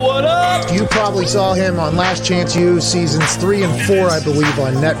probably saw him on Last Chance U, seasons 3 and 4, I believe,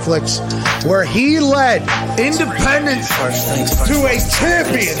 on Netflix, where he led Independence to a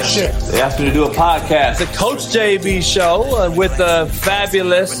championship. They asked me to do a podcast, the Coach JB Show, with the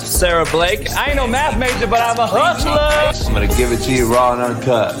fabulous Sarah Blake. I ain't no math major, but I'm a hustler. I'm going to give it to you raw and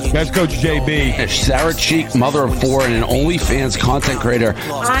uncut. That's Coach JB. Sarah Cheek, mother of 4 and an OnlyFans content creator.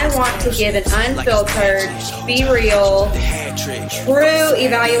 I want to give an unfiltered, be real, true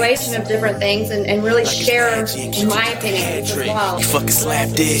evaluation of different things and really share my opinions as well. You fucking slap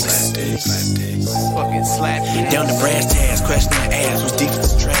dicks. Fucking slap dicks. Down the brass tags, crashing in the ass with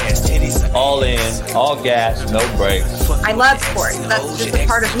defense trash. Titties. All in, all gas, no brakes. I love sports. That's just a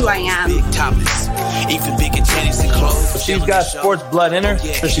part of who I am. Big topless. Even big in titties and clothes. She's got sports blood in her,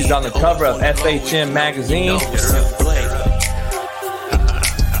 so she's on the cover of FHM magazine.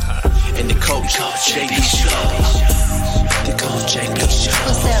 And the Coach JB Show. The Coach JB Show.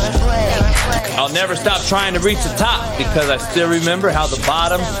 I'll never stop trying to reach the top because I still remember how the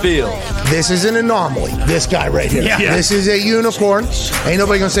bottom feels. This is an anomaly, this guy right here. Yeah. This is a unicorn. Ain't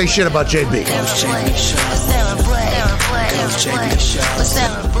nobody gonna say shit about JB.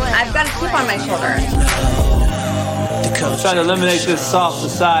 I've got a chip on my shoulder. I'm trying to eliminate this soft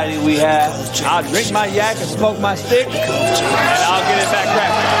society we have. I'll drink my yak and smoke my stick, and I'll get it back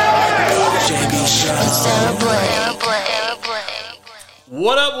cracking.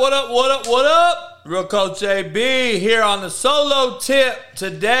 What up, what up, what up, what up? Real Coach JB here on the solo tip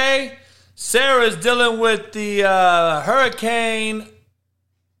today. Sarah's dealing with the Hurricane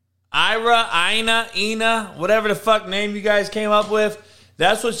Ina, whatever the fuck name you guys came up with.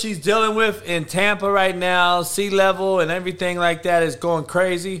 That's what she's dealing with in Tampa right now. Sea level and everything like that is going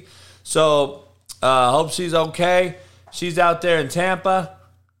crazy. So hope she's okay. She's out there in Tampa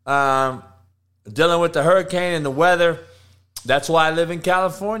dealing with the hurricane and the weather. That's why I live in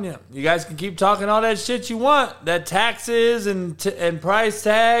California. You guys can keep talking all that shit you want. That taxes and price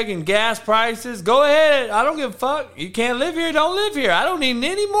tag and gas prices. Go ahead. I don't give a fuck. You can't live here, don't live here. I don't need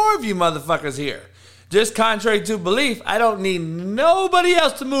any more of you motherfuckers here. Just contrary to belief, I don't need nobody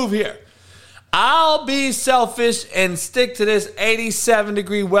else to move here. I'll be selfish and stick to this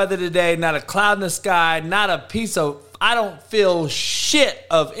 87-degree weather today. Not a cloud in the sky. Not a piece of... I don't feel shit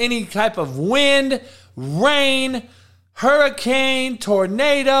of any type of wind, rain, hurricane,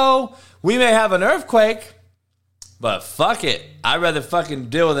 tornado. We may have an earthquake, but fuck it. I'd rather fucking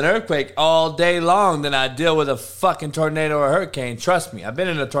deal with an earthquake all day long than I deal with a fucking tornado or hurricane. Trust me, I've been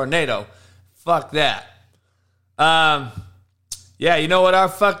in a tornado. Fuck that. Yeah, you know what our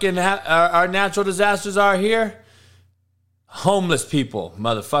fucking our natural disasters are here? Homeless people,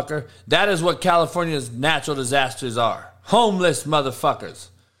 motherfucker. That is what California's natural disasters are. Homeless motherfuckers.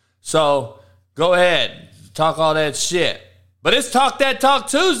 So go ahead, talk all that shit. But it's Talk That Talk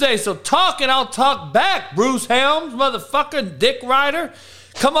Tuesday, so talk and I'll talk back. Bruce Helms, motherfucker, Dick Ryder.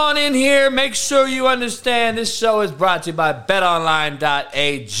 Come on in here. Make sure you understand this show is brought to you by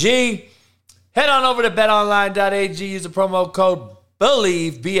betonline.ag. Head on over to betonline.ag. Use the promo code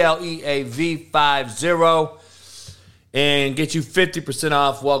BELIEVE, BLEAV50, and get you 50%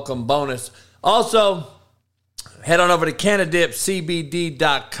 off welcome bonus. Also, head on over to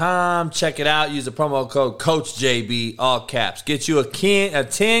CanadipCBD.com. Check it out. Use the promo code CoachJB, all caps. Get you a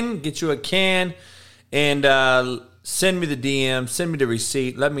tin, get you a can, and send me the DM, send me the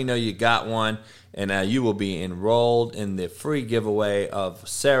receipt. Let me know you got one. And you will be enrolled in the free giveaway of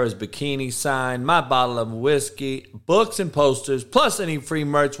Sarah's bikini sign, my bottle of whiskey, books and posters, plus any free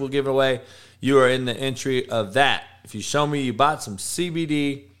merch we'll give away. You are in the entry of that. If you show me you bought some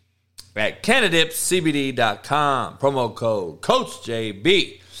CBD at CanadipCBD.com, promo code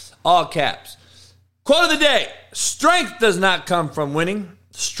CoachJB, all caps. Quote of the day: strength does not come from winning.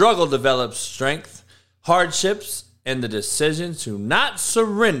 Struggle develops strength. Hardships and the decision to not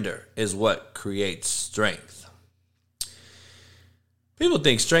surrender is what creates strength. People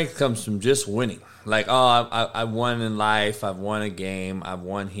think strength comes from just winning. Like, oh, I won in life. I've won a game. I've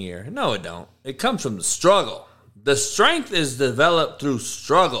won here. No, it don't. It comes from the struggle. The strength is developed through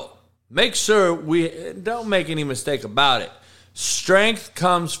struggle. Make sure we don't make any mistake about it. Strength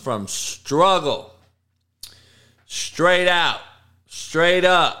comes from struggle. Straight out. Straight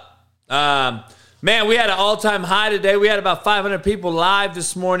up. Man, we had an all-time high today. We had about 500 people live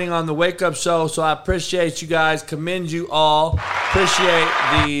this morning on the Wake Up Show, so I appreciate you guys. Commend you all. Appreciate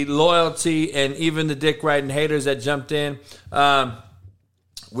the loyalty and even the dick riding haters that jumped in.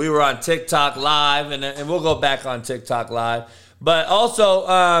 We were on TikTok Live, and we'll go back on TikTok Live. But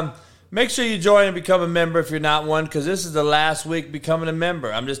also, make sure you join and become a member if you're not one, because this is the last week becoming a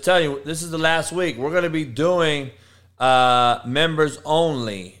member. I'm just telling you, this is the last week. We're going to be doing members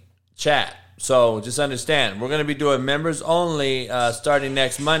only chat. So just understand, we're going to be doing members only starting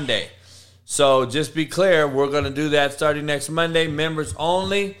next Monday. So just be clear, we're going to do that starting next Monday, members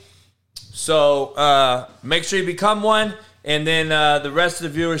only. So make sure you become one, and then the rest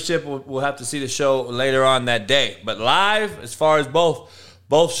of the viewership will have to see the show later on that day. But live, as far as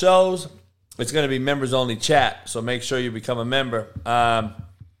both shows, it's going to be members only chat. So make sure you become a member.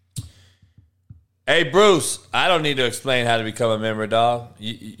 Hey, Bruce, I don't need to explain how to become a member, dog.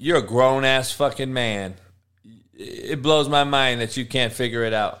 You're a grown-ass fucking man. It blows my mind that you can't figure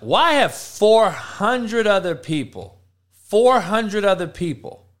it out. Why have 400 other people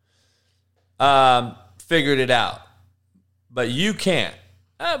figured it out, but you can't?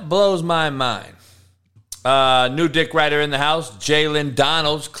 That blows my mind. New dick rider in the house, Jalen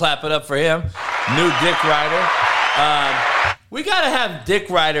Donalds. Clap it up for him. New dick rider. We got to have dick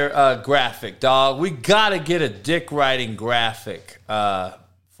rider graphic, dog. We got to get a dick riding graphic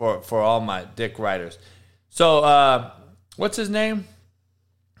for all my dick riders. So, what's his name?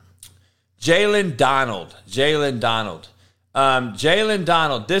 Jalen Donald. Jalen Donald.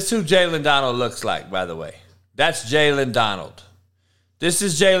 This is who Jalen Donald looks like, by the way. That's Jalen Donald. This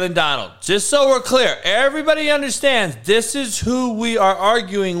is Jalen Donald. Just so we're clear, everybody understands this is who we are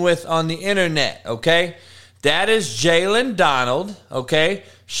arguing with on the internet, okay? That is Jalen Donald, okay?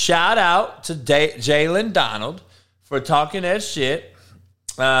 Shout out to Jalen Donald for talking that shit.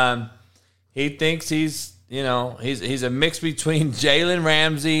 He thinks he's a mix between Jalen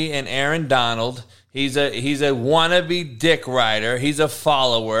Ramsey and Aaron Donald. He's a wannabe dick rider. He's a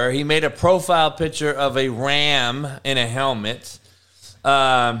follower. He made a profile picture of a ram in a helmet.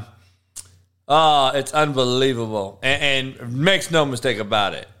 It's unbelievable. And makes no mistake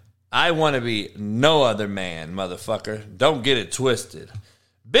about it, I want to be no other man, motherfucker. Don't get it twisted.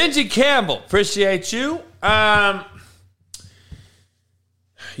 Benji Campbell, appreciate you.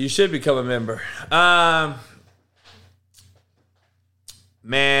 You should become a member.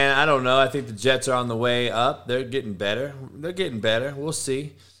 Man, I don't know. I think the Jets are on the way up. They're getting better. We'll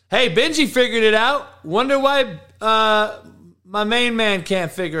see. Hey, Benji figured it out. Wonder why my main man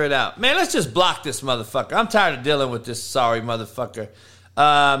can't figure it out. Man, let's just block this motherfucker. I'm tired of dealing with this sorry motherfucker.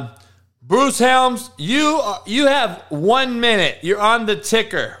 Bruce Helms, you have 1 minute. You're on the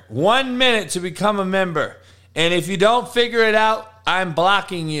ticker. 1 minute to become a member. And if you don't figure it out, I'm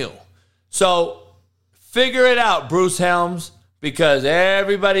blocking you. So figure it out, Bruce Helms, because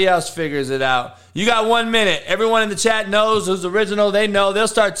everybody else figures it out. You got 1 minute. Everyone in the chat knows who's original. They know. They'll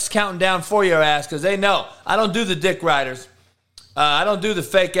start counting down for your ass because they know. I don't do the dick riders. I don't do the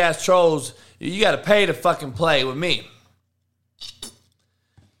fake-ass trolls. You got to pay to fucking play with me.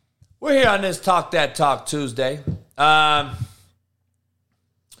 We're here on this Talk That Talk Tuesday. My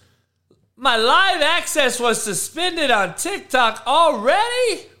live access was suspended on TikTok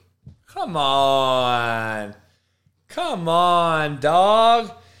already? Come on,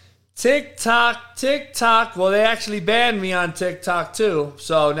 dog. TikTok. Well, they actually banned me on TikTok too,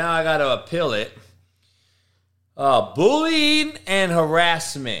 so now I got to appeal it. Bullying and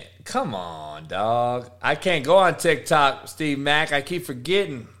harassment. Come on, dog. I can't go on TikTok, Steve Mack. I keep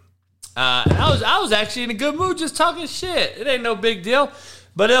forgetting. And I was actually in a good mood just talking shit. It ain't no big deal.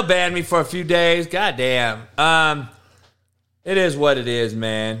 But they'll ban me for a few days. Goddamn. It is what it is,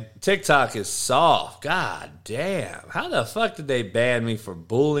 man. TikTok is soft. God damn. How the fuck did they ban me for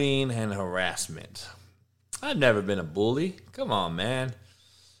bullying and harassment? I've never been a bully. Come on, man.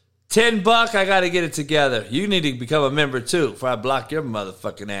 $10, I got to get it together. You need to become a member too before I block your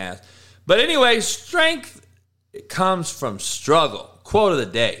motherfucking ass. But anyway, strength comes from struggle. Quote of the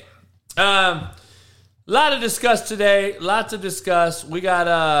day. Lot to discuss today. Lots to discuss. We got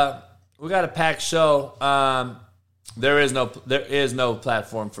a packed show. There is no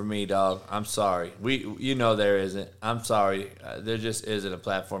platform for me, dog. I'm sorry. There isn't. I'm sorry. There just isn't a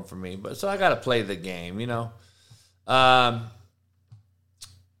platform for me. But so I got to play the game. I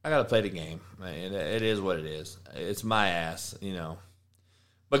got to play the game. It is what it is. It's my ass.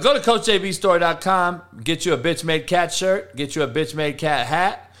 But go to CoachJBStore.com. Get you a Bitch Made Cat shirt. Get you a Bitch Made Cat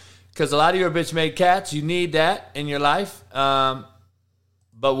hat. Because a lot of you are bitch made cats. You need that in your life.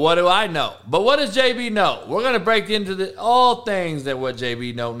 But what do I know? But what does JB know? We're going to break into all things that what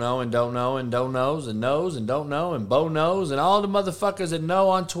JB don't know and don't know and don't knows and knows and don't know and Bo knows and all the motherfuckers that know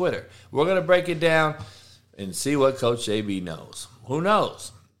on Twitter. We're going to break it down and see what Coach JB knows. Who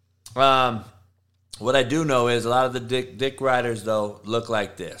knows? What I do know is a lot of the dick riders, though, look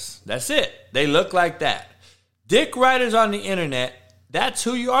like this. That's it. They look like that. Dick riders on the internet. That's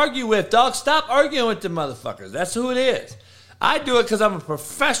who you argue with, dog. Stop arguing with the motherfuckers. That's who it is. I do it because I'm a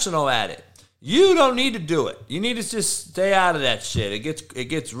professional at it. You don't need to do it. You need to just stay out of that shit. It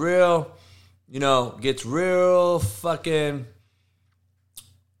gets real, gets real fucking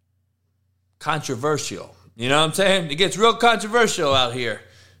controversial. You know what I'm saying? It gets real controversial out here.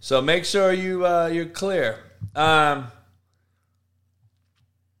 So make sure you're clear.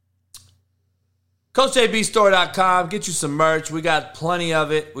 CoachJBStore.com. Get you some merch. We got plenty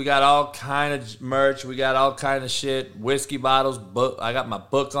of it. We got all kind of merch. We got all kind of shit. Whiskey bottles. Book. I got my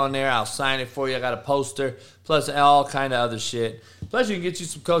book on there. I'll sign it for you. I got a poster. Plus all kind of other shit. Plus you can get you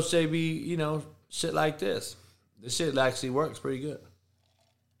some Coach JB, shit like this. This shit actually works pretty good.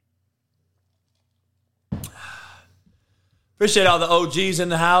 Appreciate all the OGs in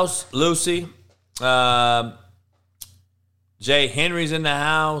the house. Lucy. Jay Henry's in the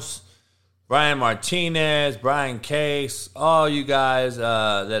house. Brian Martinez, Brian Case, all you guys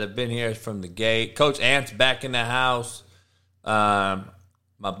that have been here from the gate. Coach Ant's back in the house. My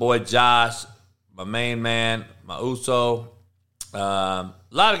boy Josh, my main man, my Uso. A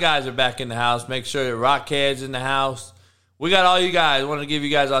lot of guys are back in the house. Make sure that Rockhead's in the house. We got all you guys. I want to give you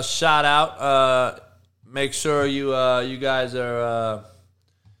guys a shout out. Make sure you guys are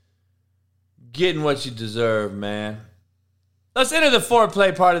getting what you deserve, man. Let's enter the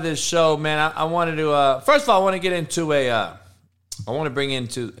foreplay part of this show, man. I wanted to first of all, I want to get into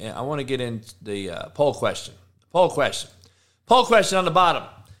the poll question. Poll question on the bottom.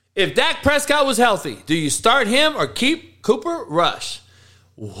 If Dak Prescott was healthy, do you start him or keep Cooper Rush?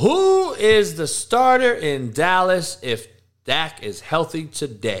 Who is the starter in Dallas if Dak is healthy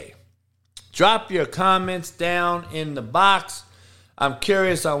today? Drop your comments down in the box. I'm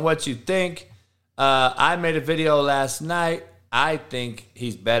curious on what you think. I made a video last night. I think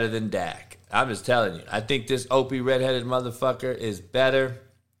he's better than Dak. I'm just telling you. I think this Opie redheaded motherfucker is better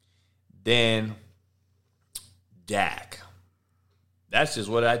than Dak. That's just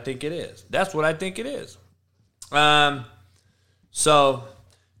what I think it is. That's what I think it is. So,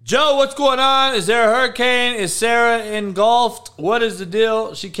 Joe, what's going on? Is there a hurricane? Is Sarah engulfed? What is the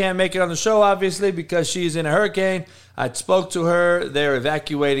deal? She can't make it on the show, obviously, because she's in a hurricane. I spoke to her. They're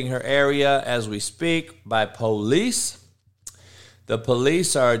evacuating her area as we speak by police. The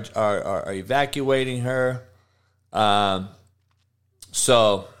police are evacuating her.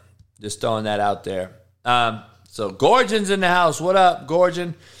 So, just throwing that out there. So, Gorgon's in the house. What up,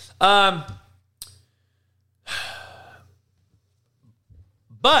 Gorgon?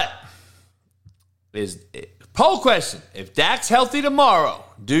 But, poll question. If Dak's healthy tomorrow,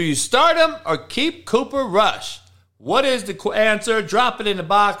 do you start him or keep Cooper Rush? What is the answer? Drop it in the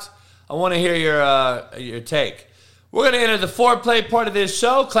box. I want to hear your take. We're going to enter the foreplay part of this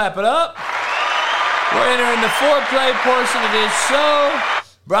show. Clap it up. We're entering the foreplay portion of this show.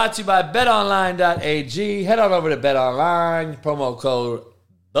 Brought to you by betonline.ag. Head on over to BetOnline. Promo code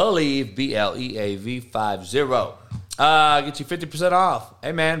BELIEVE, BLEAV 50. Get you 50% off.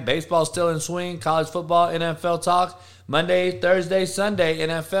 Hey, man, baseball's still in swing. College football, NFL talk. Monday, Thursday, Sunday,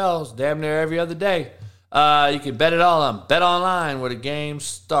 NFL's damn near every other day. You can bet it all on BetOnline where the game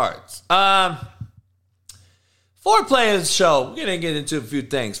starts. Foreplay of the show, we're going to get into a few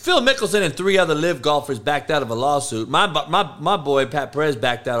things. Phil Mickelson and 3 other live golfers backed out of a lawsuit. My boy, Pat Perez,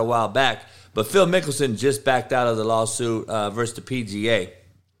 backed out a while back, but Phil Mickelson just backed out of the lawsuit versus the PGA.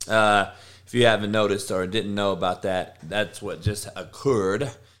 If you haven't noticed or didn't know about that, that's what just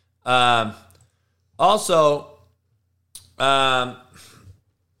occurred. Also,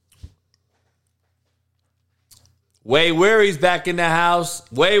 Way Weary's back in the house.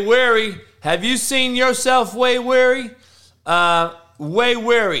 Way Weary. Have you seen yourself, Way Weary? Way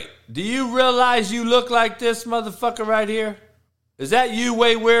Weary, do you realize you look like this motherfucker right here? Is that you,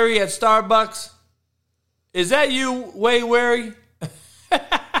 Way Weary, at Starbucks? Is that you, Way Weary?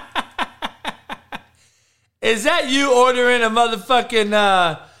 Is that you ordering a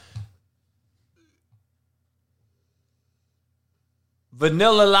motherfucking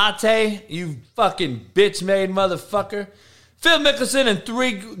vanilla latte? You fucking bitch-made motherfucker. Phil Mickelson and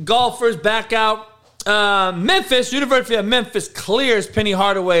 3 golfers back out. University of Memphis clears Penny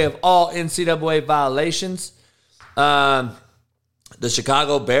Hardaway of all NCAA violations. The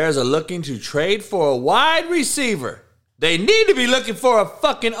Chicago Bears are looking to trade for a wide receiver. They need to be looking for a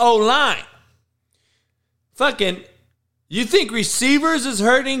fucking O-line. Fucking, you think receivers is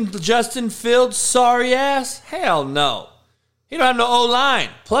hurting Justin Fields' sorry ass? Hell no. He don't have no O-line.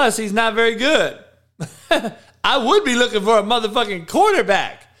 Plus, he's not very good. I would be looking for a motherfucking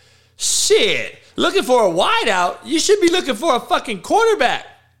quarterback. Shit. Looking for a wideout? You should be looking for a fucking quarterback.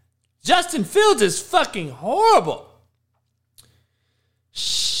 Justin Fields is fucking horrible.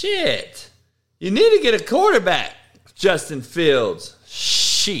 Shit. You need to get a quarterback, Justin Fields.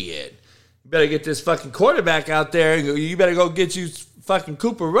 Shit. better get this fucking quarterback out there. You better go get you fucking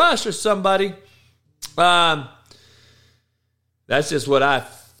Cooper Rush or somebody. That's just what I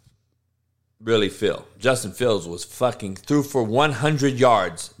really feel. Justin Fields was fucking threw for 100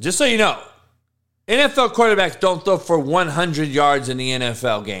 yards. Just so you know, NFL quarterbacks don't throw for 100 yards in the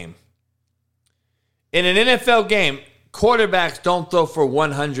NFL game. In an NFL game, quarterbacks don't throw for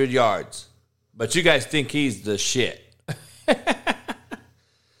 100 yards. But you guys think he's the shit.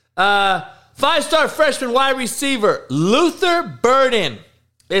 5-star freshman wide receiver Luther Burden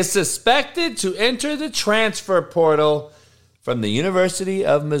is suspected to enter the transfer portal from the University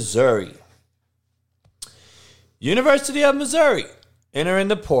of Missouri. University of Missouri, entering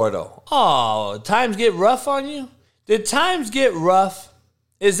the portal. Oh, times get rough on you? Did times get rough?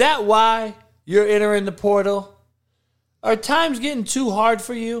 Is that why you're entering the portal? Are times getting too hard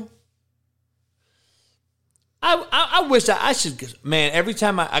for you? I wish I should, man, every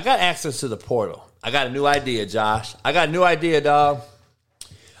time I got access to the portal, I got a new idea, Josh. I got a new idea, dog.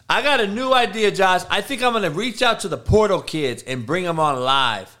 I think I'm going to reach out to the portal kids and bring them on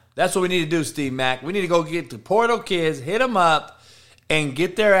live. That's what we need to do, Steve Mack. We need to go get the portal kids, hit them up, and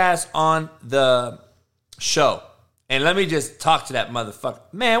get their ass on the show. And let me just talk to that motherfucker.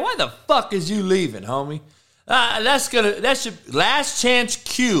 Man, why the fuck is you leaving, homie? That's last chance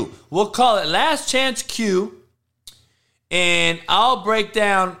Q. We'll call it last chance Q. And I'll break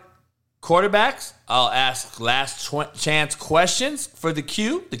down quarterbacks. I'll ask last chance questions for the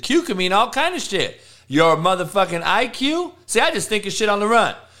Q. The Q can mean all kind of shit. Your motherfucking IQ. See, I just think of shit on the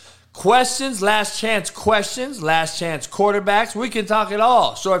run. Questions, last chance quarterbacks. We can talk it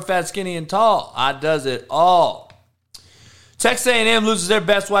all. Short, fat, skinny, and tall. I does it all. Texas A&M loses their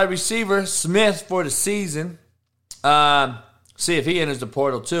best wide receiver, Smith, for the season. See if he enters the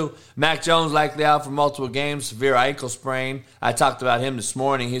portal too. Mac Jones likely out for multiple games, severe ankle sprain. I talked about him this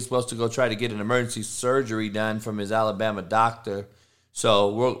morning. He's supposed to go try to get an emergency surgery done from his Alabama doctor. So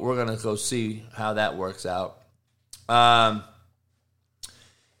we're going to go see how that works out.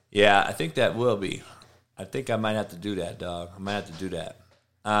 Yeah, I think that will be. I think I might have to do that, dog. I might have to do that.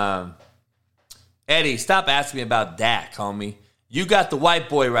 Eddie, stop asking me about Dak, homie. You got the white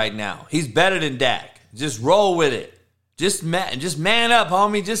boy right now. He's better than Dak. Just roll with it. Just man up,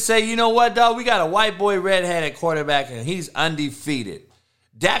 homie. Just say, you know what, dog? We got a white boy redhead at quarterback, and he's undefeated.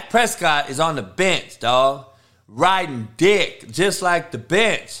 Dak Prescott is on the bench, dog. Riding dick, just like the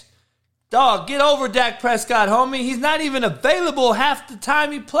bench. Dog, get over Dak Prescott, homie. He's not even available half the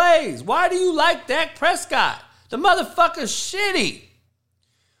time he plays. Why do you like Dak Prescott? The motherfucker's shitty.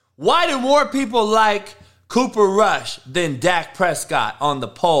 Why do more people like Cooper Rush than Dak Prescott on the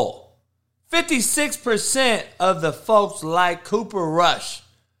poll? 56% of the folks like Cooper Rush.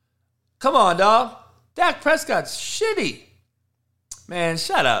 Come on, dog. Dak Prescott's shitty. Man,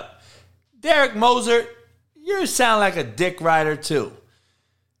 shut up. Derek Moser, you sound like a dick rider too.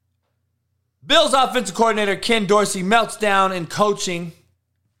 Bills offensive coordinator Ken Dorsey melts down in coaching,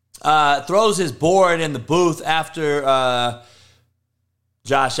 throws his board in the booth after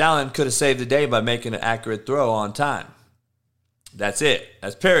Josh Allen could have saved the day by making an accurate throw on time. That's it.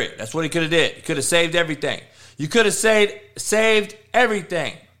 That's period. That's what he could have did. He could have saved everything. You could have saved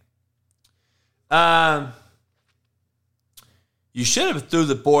everything. You should have threw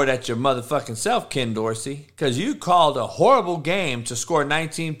the board at your motherfucking self, Ken Dorsey, because you called a horrible game to score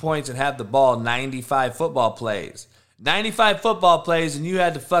 19 points and have the ball 95 football plays. 95 football plays, and you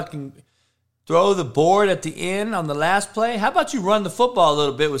had to fucking throw the board at the end on the last play? How about you run the football a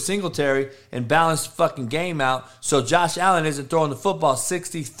little bit with Singletary and balance the fucking game out so Josh Allen isn't throwing the football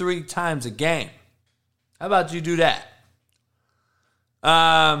 63 times a game? How about you do that?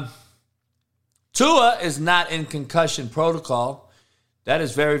 Tua is not in concussion protocol. That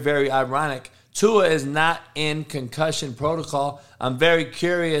is very, very ironic. Tua is not in concussion protocol. I'm very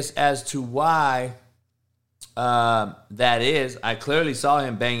curious as to why that is. I clearly saw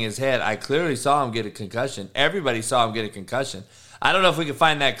him bang his head. I clearly saw him get a concussion. Everybody saw him get a concussion. I don't know if we can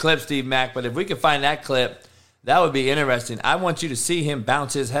find that clip, Steve Mack, but if we can find that clip, that would be interesting. I want you to see him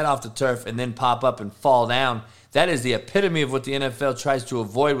bounce his head off the turf and then pop up and fall down. That is the epitome of what the NFL tries to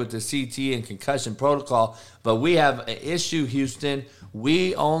avoid with the CT and concussion protocol. But we have an issue, Houston.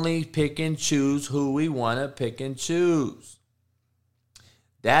 We only pick and choose who we want to pick and choose.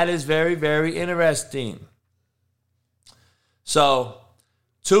 That is very, very interesting. So,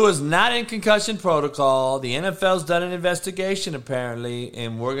 Tua's not in concussion protocol. The NFL's done an investigation, apparently,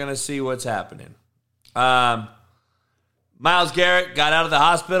 and we're going to see what's happening. Myles Garrett got out of the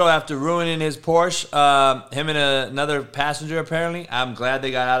hospital after ruining his Porsche. Him and another passenger, apparently. I'm glad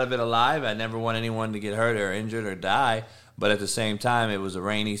they got out of it alive. I never want anyone to get hurt or injured or die. But at the same time, it was a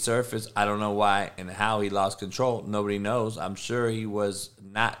rainy surface. I don't know why and how he lost control. Nobody knows. I'm sure he was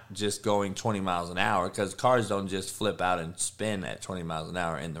not just going 20 miles an hour because cars don't just flip out and spin at 20 miles an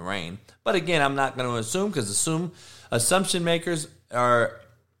hour in the rain. But again, I'm not going to assume because assumption makers are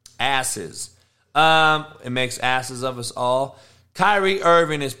asses. It makes asses of us all. Kyrie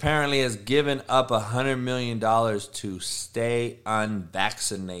Irving apparently has given up $100 million to stay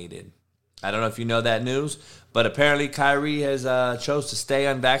unvaccinated. I don't know if you know that news, but apparently Kyrie has chose to stay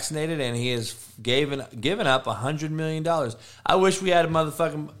unvaccinated, and he has given up $100 million. I wish we had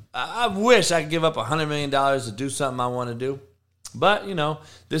I wish I could give up $100 million to do something I want to do. But,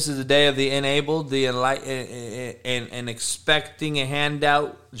 this is the day of the enabled, the enlightened, and expecting a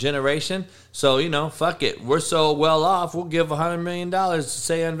handout generation. So, fuck it. We're so well off, we'll give $100 million to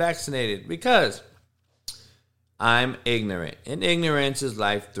stay unvaccinated because I'm ignorant. And ignorance is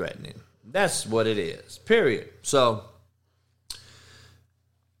life-threatening. That's what it is, period. So,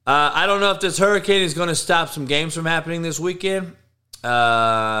 I don't know if this hurricane is going to stop some games from happening this weekend.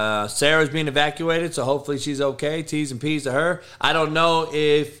 Sarah's being evacuated, so hopefully she's okay. T's and P's to her. I don't know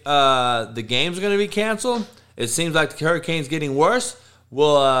if the games are going to be canceled. It seems like the hurricane's getting worse.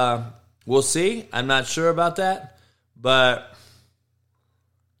 We'll see. I'm not sure about that, but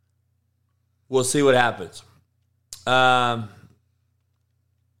we'll see what happens.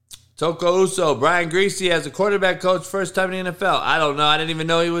 Toko Uso, Brian Griese as a quarterback coach, first time in the NFL. I don't know. I didn't even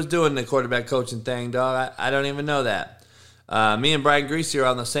know he was doing the quarterback coaching thing, dog. I don't even know that. Me and Brian Griese are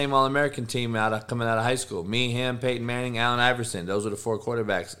on the same All-American team coming out of high school. Me, him, Peyton Manning, Allen Iverson. Those are the 4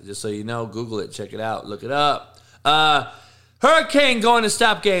 quarterbacks. Just so you know, Google it, check it out, look it up. Hurricane going to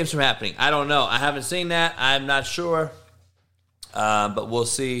stop games from happening. I don't know. I haven't seen that. I'm not sure. But we'll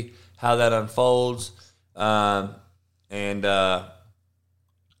see how that unfolds. We'll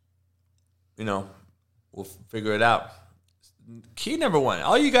figure it out. Key number 1,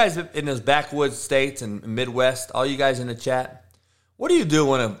 all you guys in those backwoods states and Midwest, all you guys in the chat, what do you do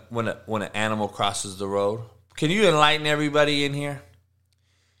when an animal crosses the road? Can you enlighten everybody in here?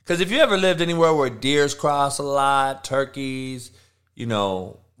 Because if you ever lived anywhere where deers cross a lot, turkeys,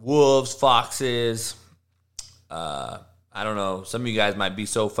 wolves, foxes, I don't know, some of you guys might be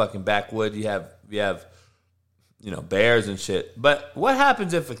so fucking backwood, you have bears and shit. But what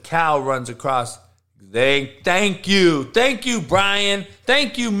happens if a cow runs across? Thank you, Brian.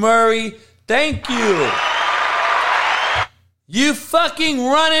 Thank you, Murray. Thank you. You fucking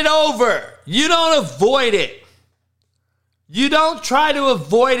run it over. You don't avoid it. You don't try to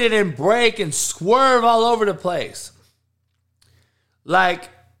avoid it and brake and swerve all over the place. Like,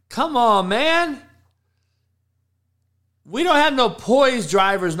 come on, man. We don't have no poised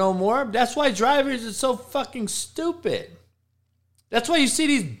drivers no more. That's why drivers are so fucking stupid. That's why you see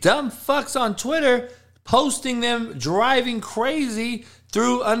these dumb fucks on Twitter posting them driving crazy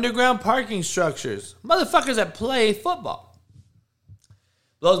through underground parking structures. Motherfuckers that play football.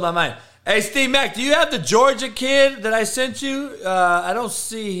 Blows my mind. Hey, Steve Mack, do you have the Georgia kid that I sent you? I don't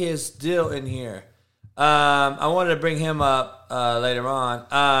see his deal in here. I wanted to bring him up later on.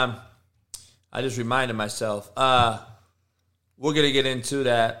 I just reminded myself. We're going to get into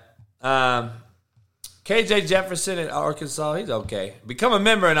that. KJ Jefferson in Arkansas, he's okay. Become a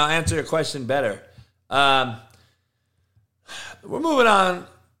member and I'll answer your question better. We're moving on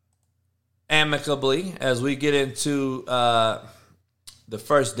amicably as we get into the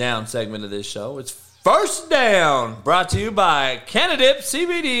first down segment of this show. It's First Down, brought to you by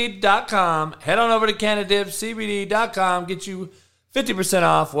CanadipCBD.com. Head on over to CanadipCBD.com. Get you 50%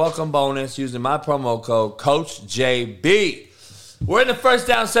 off welcome bonus using my promo code CoachJB. We're in the first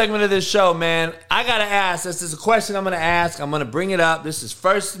down segment of this show, man. I got to ask. This is a question I'm going to ask. I'm going to bring it up. This is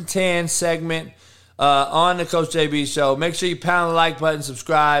First and 10 segment on the Coach JB show. Make sure you pound the like button,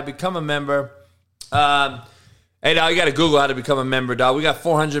 subscribe, become a member. Hey, dog, you got to Google how to become a member, dog. We got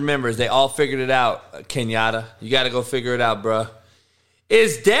 400 members. They all figured it out, Kenyatta. You got to go figure it out, bro.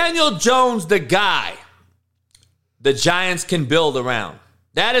 Is Daniel Jones the guy the Giants can build around?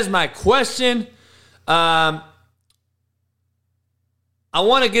 That is my question. I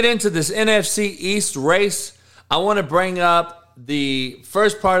want to get into this NFC East race. I want to bring up the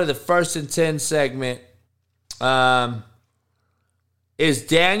first part of the First and 10 segment. Is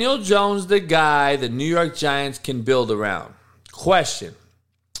Daniel Jones the guy the New York Giants can build around? Question.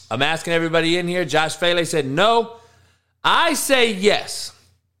 I'm asking everybody in here. Josh Faley said no. I say yes.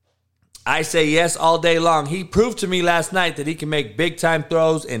 I say yes all day long. He proved to me last night that he can make big-time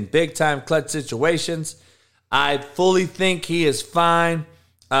throws in big-time clutch situations. I fully think he is fine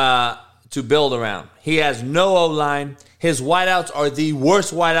to build around. He has no O-line. His wideouts are the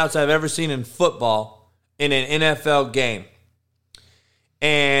worst wideouts I've ever seen in football in an NFL game.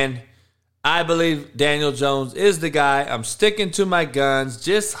 And I believe Daniel Jones is the guy. I'm sticking to my guns.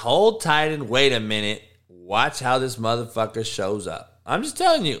 Just hold tight and wait a minute. Watch how this motherfucker shows up. I'm just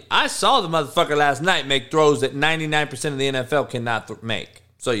telling you. I saw the motherfucker last night make throws that 99% of the NFL cannot make.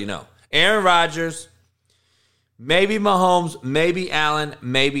 So you know. Aaron Rodgers, maybe Mahomes, maybe Allen,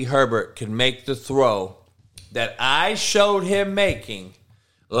 maybe Herbert can make the throw that I showed him making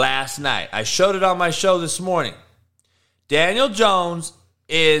last night. I showed it on my show this morning. Daniel Jones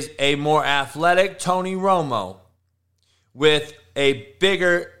is a more athletic Tony Romo with a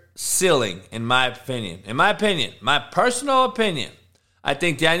bigger ceiling, in my opinion. My personal opinion, I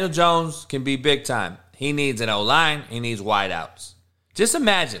think Daniel Jones can be big time. He needs an O-line. He needs wideouts. Just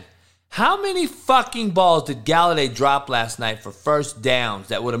imagine, how many fucking balls did Galladay drop last night for first downs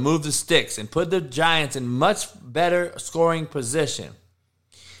that would have moved the sticks and put the Giants in much better scoring position?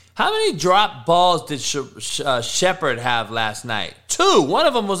 How many drop balls did Shepard have last night? 2. One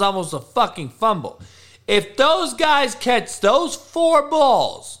of them was almost a fucking fumble. If those guys catch those 4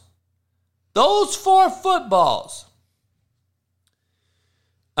 balls, those 4 footballs,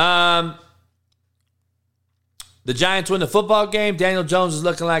 the Giants win the football game. Daniel Jones is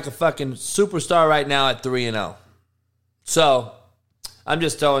looking like a fucking superstar right now at 3-0. So, I'm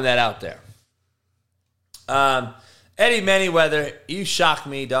just throwing that out there. Eddie Manyweather, you shock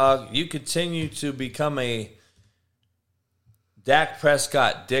me, dog. You continue to become a Dak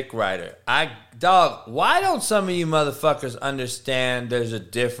Prescott dick rider. Dog, why don't some of you motherfuckers understand there's a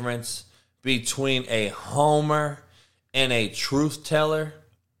difference between a homer and a truth teller?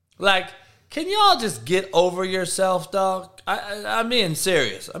 Like, can y'all just get over yourself, dog? I'm being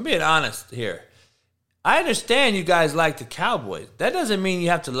serious. I'm being honest here. I understand you guys like the Cowboys. That doesn't mean you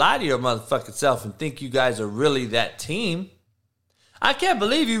have to lie to your motherfucking self and think you guys are really that team. I can't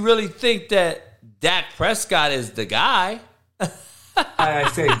believe you really think that Dak Prescott is the guy. I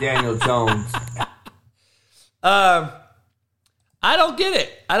say Daniel Jones. I don't get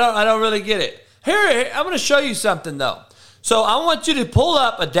it. I don't really get it. Here, I'm going to show you something, though. So I want you to pull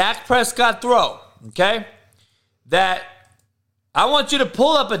up a Dak Prescott throw, okay? I want you to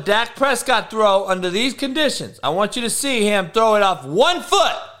pull up a Dak Prescott throw under these conditions. I want you to see him throw it off 1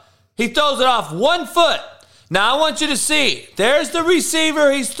 foot. He throws it off 1 foot. Now I want you to see, there's the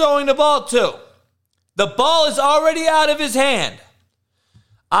receiver he's throwing the ball to. The ball is already out of his hand.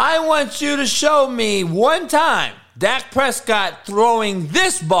 I want you to show me one time Dak Prescott throwing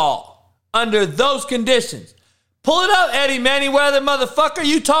this ball under those conditions. Pull it up, Eddie Manyweather, motherfucker.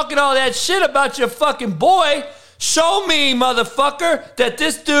 You talking all that shit about your fucking boy. Show me, motherfucker, that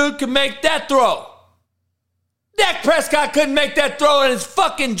this dude can make that throw. Dak Prescott couldn't make that throw in his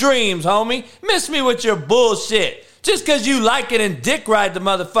fucking dreams, homie. Miss me with your bullshit. Just because you like it and dick ride the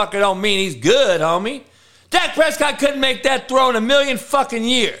motherfucker don't mean he's good, homie. Dak Prescott couldn't make that throw in a million fucking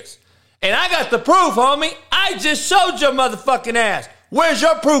years. And I got the proof, homie. I just showed your motherfucking ass. Where's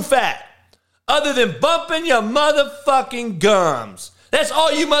your proof at? Other than bumping your motherfucking gums. That's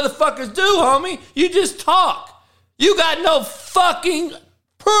all you motherfuckers do, homie. You just talk. You got no fucking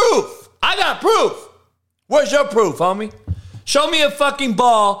proof. I got proof. Where's your proof, homie? Show me a fucking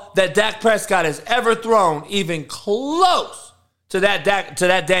ball that Dak Prescott has ever thrown even close to that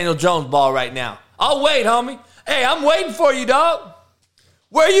Daniel Jones ball right now. I'll wait, homie. Hey, I'm waiting for you, dog.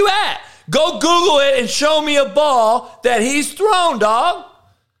 Where you at? Go Google it and show me a ball that he's thrown, dog.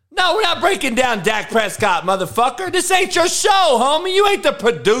 No, we're not breaking down Dak Prescott, motherfucker. This ain't your show, homie. You ain't the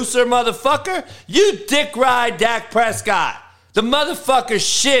producer, motherfucker. You dick ride Dak Prescott. The motherfucker's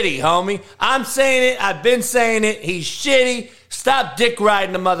shitty, homie. I'm saying it. I've been saying it. He's shitty. Stop dick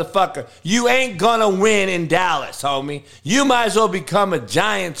riding the motherfucker. You ain't gonna win in Dallas, homie. You might as well become a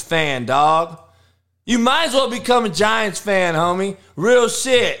Giants fan, dog. You might as well become a Giants fan, homie. Real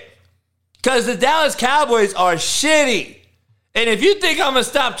shit. Because the Dallas Cowboys are shitty. And if you think I'm going to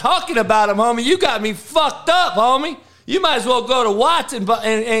stop talking about them, homie, you got me fucked up, homie. You might as well go to Watts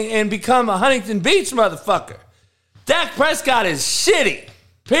and become a Huntington Beach motherfucker. Dak Prescott is shitty.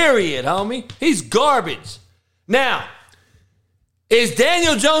 Period, homie. He's garbage. Now, is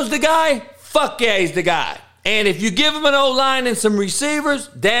Daniel Jones the guy? Fuck yeah, he's the guy. And if you give him an O-line and some receivers,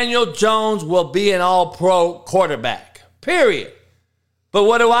 Daniel Jones will be an all-pro quarterback. Period. But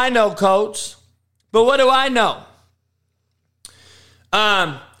what do I know, coach? But what do I know?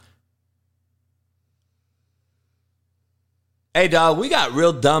 Hey, dog, we got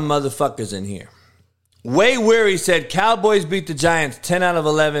real dumb motherfuckers in here. Way Weary said Cowboys beat the Giants 10 out of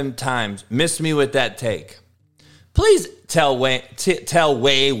 11 times. Missed me with that take. Please tell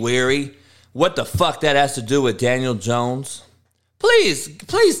Way Weary what the fuck that has to do with Daniel Jones.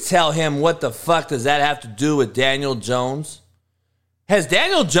 Please tell him what the fuck does that have to do with Daniel Jones? Has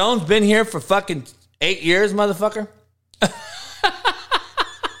Daniel Jones been here for fucking 8 years, motherfucker?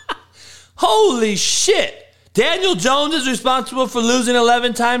 Holy shit. Daniel Jones is responsible for losing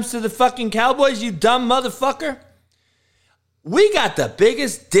 11 times to the fucking Cowboys, you dumb motherfucker. We got the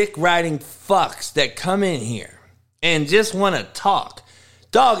biggest dick-riding fucks that come in here and just want to talk.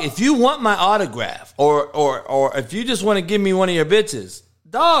 Dog, if you want my autograph or if you just want to give me one of your bitches,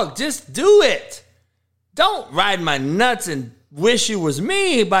 dog, just do it. Don't ride my nuts and wish you was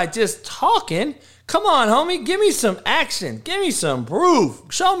me by just talking. Come on, homie, give me some action. Give me some proof.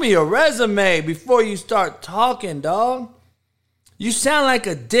 Show me your resume before you start talking, dog. You sound like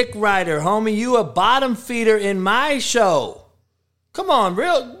a dick rider, homie. You a bottom feeder in my show. Come on,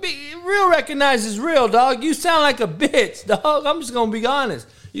 real recognizes real, dog. You sound like a bitch, dog. I'm just going to be honest.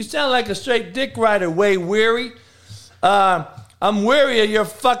 You sound like a straight dick rider, way weary. I'm weary of your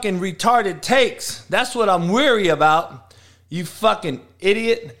fucking retarded takes. That's what I'm weary about, you fucking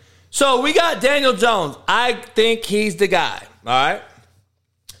idiot. So we got Daniel Jones. I think he's the guy, all right?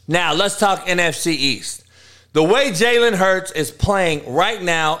 Now, let's talk NFC East. The way Jalen Hurts is playing right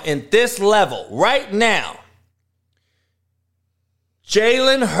now in this level, right now,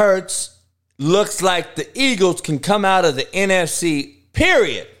 Jalen Hurts looks like the Eagles can come out of the NFC,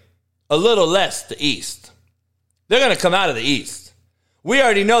 period, a little less the East. They're going to come out of the East. We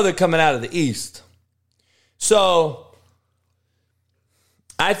already know they're coming out of the East. So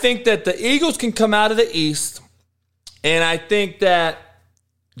I think that the Eagles can come out of the East, and I think that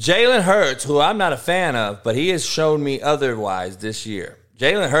Jalen Hurts, who I'm not a fan of, but he has shown me otherwise this year.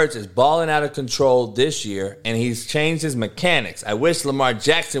 Jalen Hurts is balling out of control this year, and he's changed his mechanics. I wish Lamar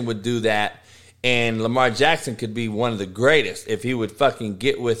Jackson would do that, and Lamar Jackson could be one of the greatest if he would fucking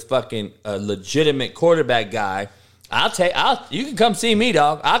get with fucking a legitimate quarterback guy. You can come see me,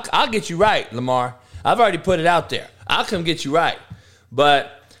 dog. I'll get you right, Lamar. I've already put it out there. I'll come get you right.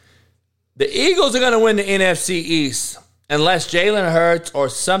 But the Eagles are going to win the NFC East unless Jalen Hurts or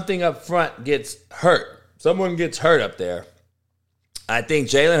something up front gets hurt. Someone gets hurt up there. I think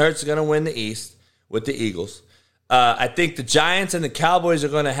Jalen Hurts is going to win the East with the Eagles. I think the Giants and the Cowboys are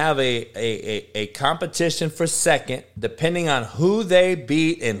going to have a competition for second, depending on who they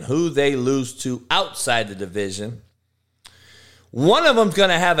beat and who they lose to outside the division. One of them's going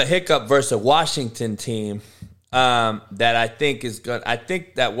to have a hiccup versus a Washington team that I think is going. I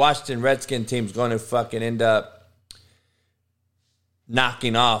think that Washington Redskin team is going to fucking end up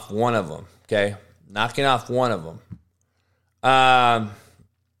knocking off one of them. Okay, knocking off one of them.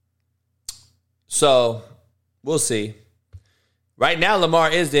 So we'll see. Right now,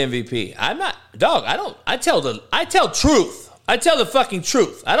 Lamar is the MVP. I'm not, dog. I tell truth. I tell the fucking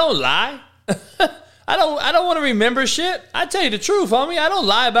truth. I don't lie. I don't want to remember shit. I tell you the truth, homie. I don't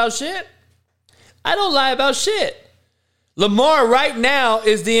lie about shit. Lamar right now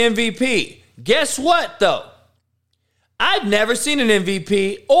is the MVP. Guess what, though? I've never seen an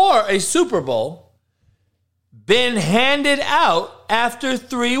MVP or a Super Bowl been handed out after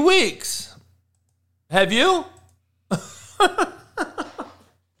 3 weeks. Have you?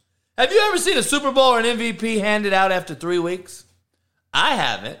 Have you ever seen a Super Bowl or an MVP handed out after 3 weeks? I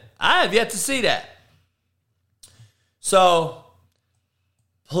haven't. I have yet to see that. So,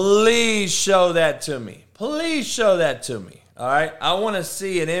 please show that to me. Please show that to me. All right? I want to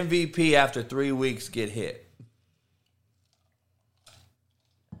see an MVP after 3 weeks get hit.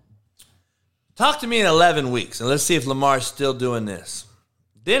 Talk to me in 11 weeks, and let's see if Lamar's still doing this.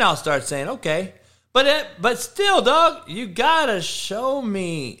 Then I'll start saying, okay. But still, dog, you got to show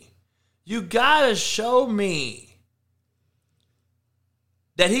me. You got to show me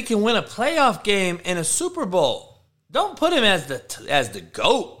that he can win a playoff game in a Super Bowl. Don't put him as the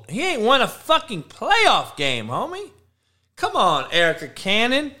GOAT. He ain't won a fucking playoff game, homie. Come on, Erica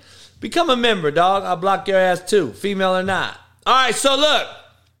Cannon. Become a member, dog. I'll block your ass too, female or not. All right, so look.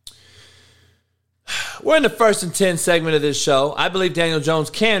 We're in the 1st and 10 segment of this show. I believe Daniel Jones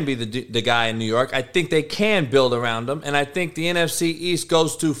can be the guy in New York. I think they can build around him. And I think the NFC East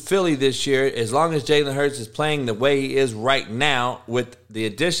goes to Philly this year as long as Jalen Hurts is playing the way he is right now, with the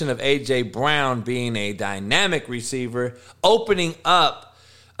addition of A.J. Brown being a dynamic receiver, opening up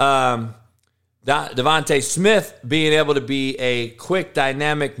Devontae Smith being able to be a quick,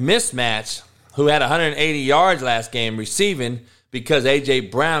 dynamic mismatch who had 180 yards last game receiving, because A.J.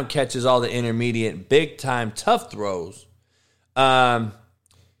 Brown catches all the intermediate, big-time, tough throws. That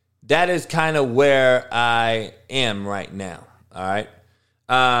is kind of where I am right now, all right?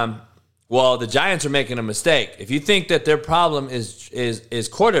 Well, the Giants are making a mistake. If you think that their problem is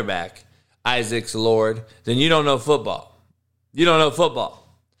quarterback, Isaac's Lord, then you don't know football. you don't know football.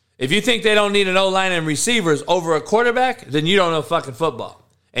 If you think they don't need an O-line and receivers over a quarterback, then you don't know fucking football.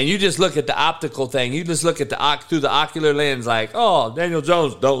 And you just look at the optical thing. You just look at through the ocular lens like, oh, Daniel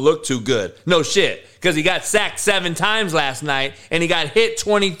Jones don't look too good. No shit. Because he got sacked 7 times last night and he got hit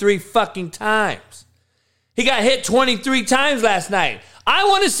 23 fucking times. He got hit 23 times last night. I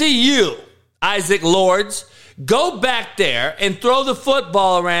want to see you, Isaac Lords, go back there and throw the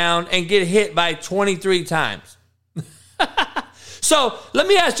football around and get hit by 23 times. So let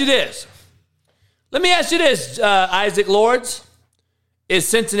me ask you this. Isaac Lords. Is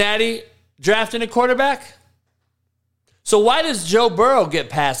Cincinnati drafting a quarterback? So why does Joe Burrow get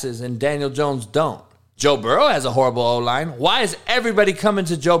passes and Daniel Jones don't? Joe Burrow has a horrible O-line. Why is everybody coming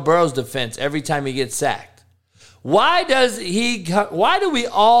to Joe Burrow's defense every time he gets sacked? Why do we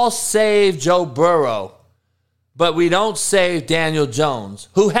all save Joe Burrow, but we don't save Daniel Jones,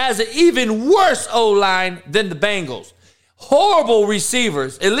 who has an even worse O-line than the Bengals? Horrible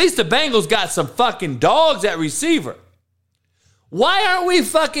receivers. At least the Bengals got some fucking dogs at receiver. Why aren't we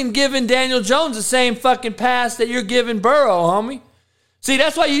fucking giving Daniel Jones the same fucking pass that you're giving Burrow, homie? See,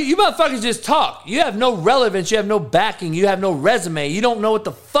 that's why you motherfuckers just talk. You have no relevance. You have no backing. You have no resume. You don't know what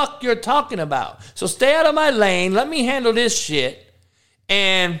the fuck you're talking about. So stay out of my lane. Let me handle this shit,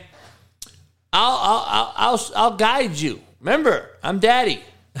 and I'll guide you. Remember, I'm daddy,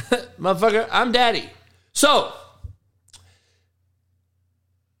 motherfucker. I'm daddy. So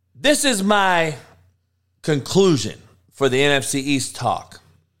this is my conclusion for the NFC East talk,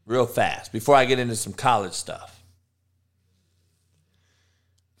 real fast, before I get into some college stuff.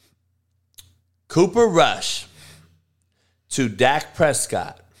 Cooper Rush to Dak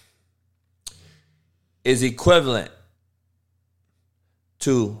Prescott is equivalent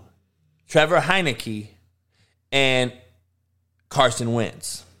to Trevor Heineke and Carson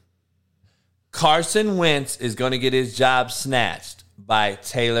Wentz. Carson Wentz is going to get his job snatched by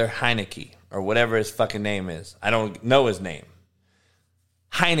Taylor Heineke, or whatever his fucking name is. I don't know his name.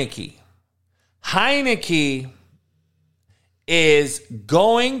 Heineke. Heineke is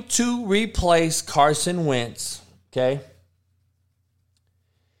going to replace Carson Wentz, okay?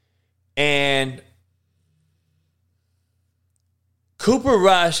 And Cooper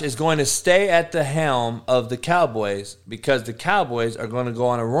Rush is going to stay at the helm of the Cowboys because the Cowboys are going to go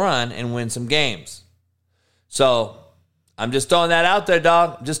on a run and win some games. So I'm just throwing that out there,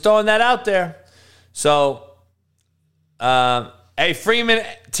 dog. Just throwing that out there. So, hey, Freeman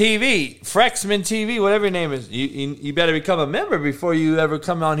TV, Frexman TV, whatever your name is, you better become a member before you ever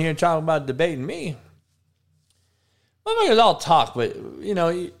come on here and talk about debating me. Motherfuckers all talk, but, you know,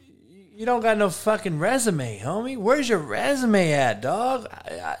 you don't got no fucking resume, homie. Where's your resume at, dog?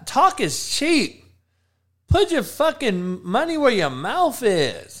 Talk is cheap. Put your fucking money where your mouth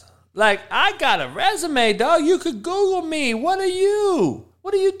is. Like, I got a resume, dog. You could Google me. What are you?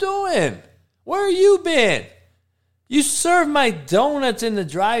 What are you doing? Where have you been? You serve my donuts in the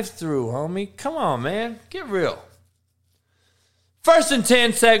drive-thru, homie. Come on, man. Get real. 1st and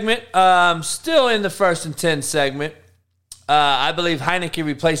 10 segment. Still in the 1st and 10 segment. I believe Heineke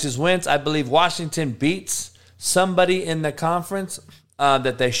replaces Wentz. I believe Washington beats somebody in the conference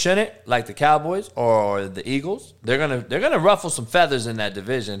that they shouldn't, like the Cowboys or the Eagles. They're gonna ruffle some feathers in that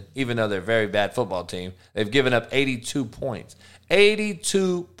division, even though they're a very bad football team. They've given up 82 points.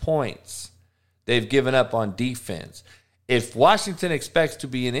 82 points they've given up on defense. If Washington expects to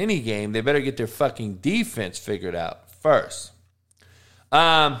be in any game, they better get their fucking defense figured out first.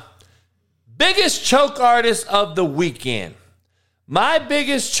 Biggest choke artist of the weekend. My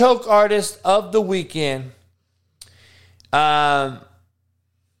biggest choke artist of the weekend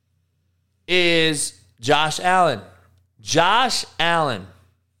is Josh Allen. Josh Allen.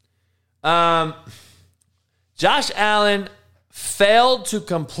 Josh Allen failed to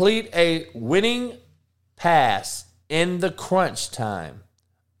complete a winning pass in the crunch time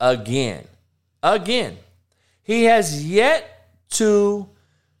again. He has yet to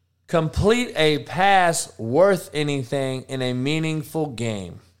complete a pass worth anything in a meaningful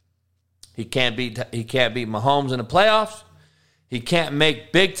game. He can't beat Mahomes in the playoffs. He can't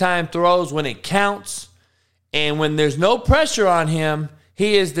make big-time throws when it counts. And when there's no pressure on him,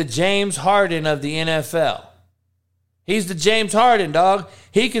 he is the James Harden of the NFL. He's the James Harden, dog.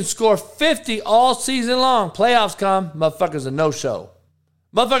 He can score 50 all season long. Playoffs come, motherfucker's a no-show.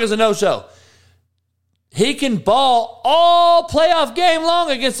 He can ball all playoff game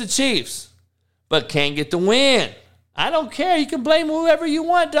long against the Chiefs, but can't get the win. I don't care. You can blame whoever you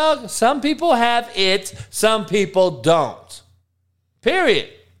want, dog. Some people have it. Some people don't. Period.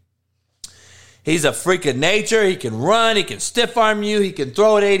 He's a freak of nature. He can run. He can stiff arm you. He can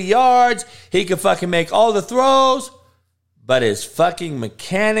throw it 80 yards. He can fucking make all the throws. but his fucking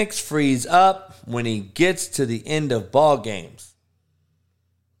mechanics freeze up when he gets to the end of ball games.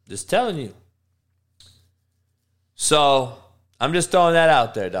 Just telling you. So, I'm just throwing that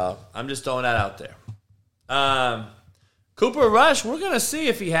out there, dog. I'm just throwing that out there. Cooper Rush, we're going to see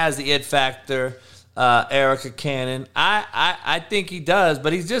if he has the it factor. Erica Cannon, I think he does,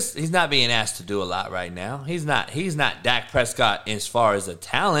 but he's not being asked to do a lot right now. He's not Dak Prescott as far as a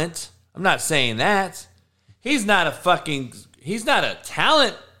talent. I'm not saying that. He's not a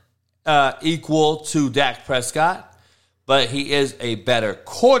talent equal to Dak Prescott, but he is a better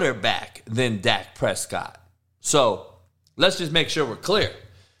quarterback than Dak Prescott. So let's just make sure we're clear.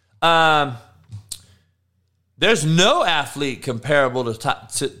 There's no athlete comparable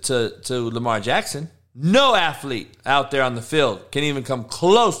to Lamar Jackson. No athlete out there on the field can even come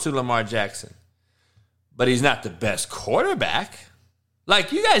close to Lamar Jackson. But he's not the best quarterback.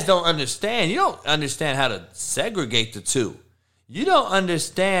 Like, you guys don't understand. You don't understand how to segregate the two. You don't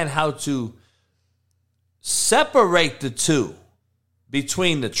understand how to separate the two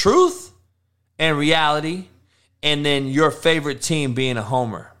between the truth and reality, and then your favorite team being a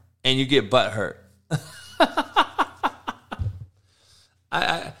homer, and you get butthurt.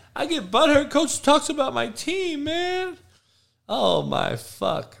 I get butthurt. Coach talks about my team, man. Oh, my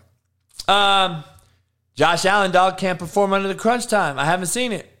fuck. Josh Allen, dog, can't perform under the crunch time. I haven't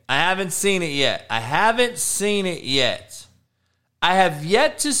seen it. I haven't seen it yet. I have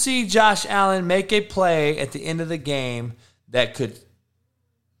yet to see Josh Allen make a play at the end of the game that could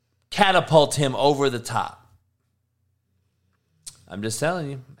catapult him over the top. I'm just telling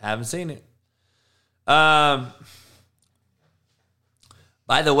you. I haven't seen it. By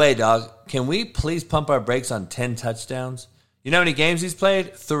the way, dog, can we please pump our brakes on 10 touchdowns? You know how many games he's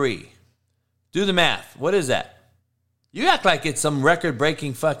played? 3. Do the math. What is that? You act like it's some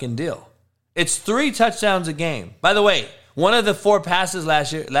record-breaking fucking deal. It's 3 touchdowns a game. By the way, one of the 4 passes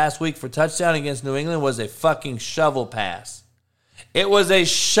last week for touchdown against New England was a fucking shovel pass. It was a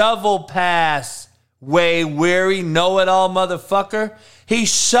shovel pass. Way weary, know-it-all motherfucker. He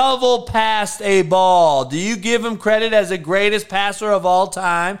shovel passed a ball. Do you give him credit as the greatest passer of all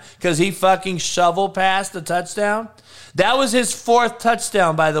time because he fucking shovel passed a touchdown? That was his 4th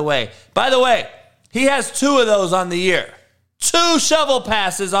touchdown, by the way. By the way, he has 2 of those on the year. 2 shovel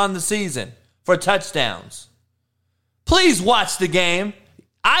passes on the season for touchdowns. Please watch the game.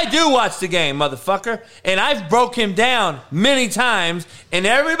 I do watch the game, motherfucker, and I've broke him down many times, and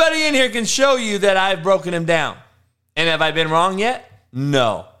everybody in here can show you that I've broken him down. And have I been wrong yet?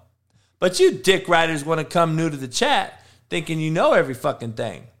 No. But you dick riders want to come new to the chat thinking you know every fucking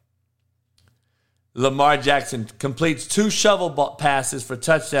thing. Lamar Jackson completes 2 shovel passes for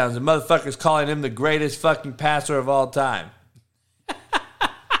touchdowns, and motherfuckers calling him the greatest fucking passer of all time.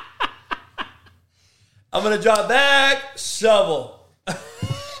 I'm going to drop back, shovel.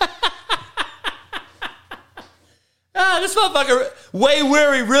 This motherfucker, Way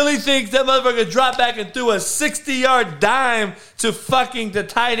Weary, really thinks that motherfucker dropped back and threw a 60-yard dime to fucking the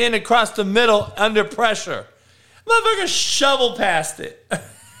tight end across the middle under pressure. Motherfucker shovel passed it.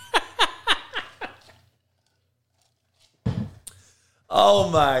 Oh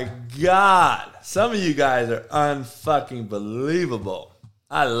my God. Some of you guys are unfucking believable.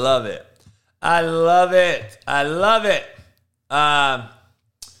 I love it. I love it. I love it.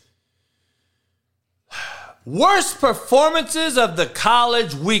 Worst performances of the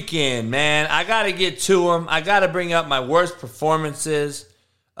college weekend, man. I got to get to them. I got to bring up my worst performances.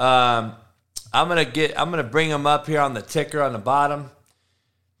 I'm gonna bring them up here on the ticker on the bottom.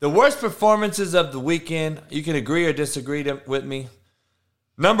 The worst performances of the weekend. You can agree or disagree with me.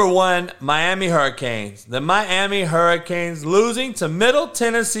 Number 1, Miami Hurricanes. The Miami Hurricanes losing to Middle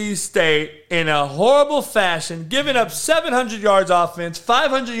Tennessee State in a horrible fashion, giving up 700 yards offense,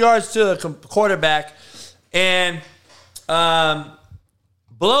 500 yards to the quarterback, and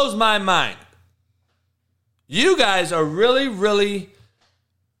blows my mind. You guys are really, really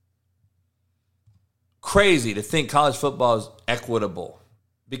crazy to think college football is equitable.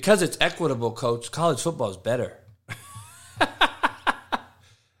 Because it's equitable, coach, college football is better.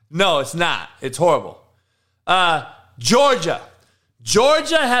 No, it's not. It's horrible. Georgia.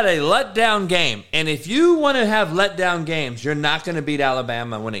 Georgia had a letdown game. And if you want to have letdown games, you're not going to beat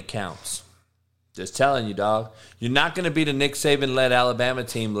Alabama when it counts. Just telling you, dog. You're not going to beat a Nick Saban-led Alabama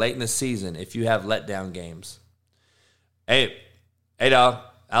team late in the season if you have letdown games. Hey, dog.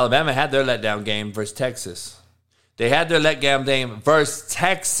 Alabama had their letdown game versus Texas. They had their letdown game versus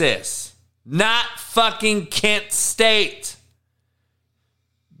Texas. Not fucking Kent State.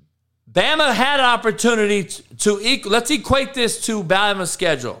 Bama had an opportunity to equal. Let's equate this to Bama's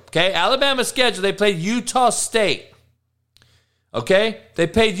schedule. Okay, Alabama's schedule, they played Utah State. Okay? They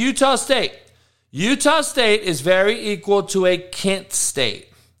paid Utah State. Utah State is very equal to a Kent State.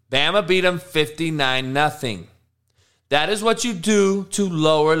 Bama beat them 59-0. That is what you do to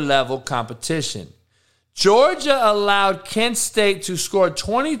lower level competition. Georgia allowed Kent State to score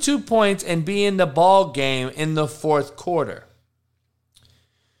 22 points and be in the ball game in the fourth quarter.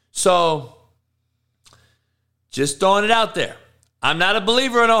 So, just throwing it out there. I'm not a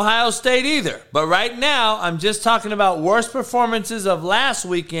believer in Ohio State either. But right now, I'm just talking about worst performances of last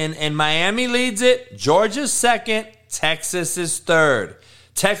weekend, and Miami leads it. Georgia's second. Texas is third.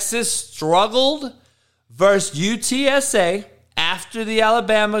 Texas struggled versus UTSA after the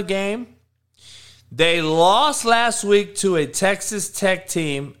Alabama game. They lost last week to a Texas Tech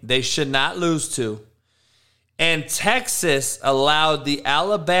team they should not lose to. And Texas allowed the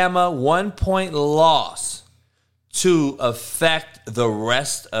Alabama 1-point loss to affect the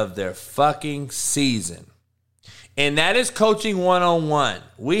rest of their fucking season. And that is coaching 101.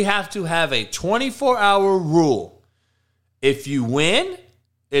 We have to have a 24-hour rule. If you win,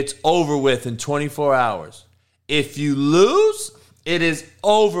 it's over with in 24 hours. If you lose, it is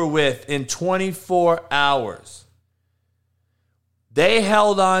over with in 24 hours. They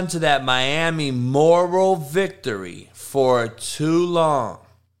held on to that Miami moral victory for too long.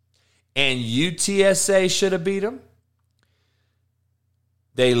 And UTSA should have beat them.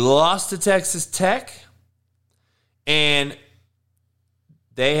 They lost to Texas Tech. And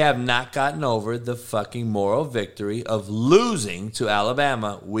they have not gotten over the fucking moral victory of losing to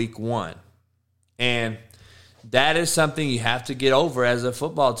Alabama week 1. And that is something you have to get over as a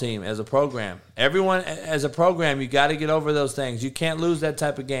football team, as a program. Everyone, as a program, you got to get over those things. You can't lose that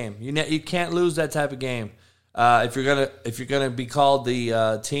type of game. You can't lose that type of game if you're gonna be called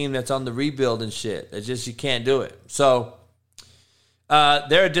the team that's on the rebuild and shit. It's just you can't do it. So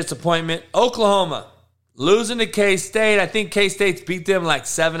they're a disappointment. Oklahoma losing to K-State. I think K-State's beat them like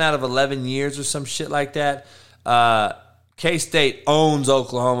 7 out of 11 years or some shit like that. K-State owns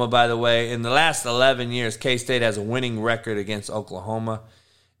Oklahoma, by the way. In the last 11 years, K-State has a winning record against Oklahoma.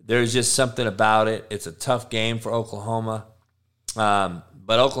 There's just something about it. It's a tough game for Oklahoma.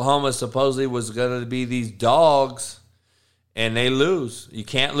 But Oklahoma supposedly was going to be these dogs, and they lose. You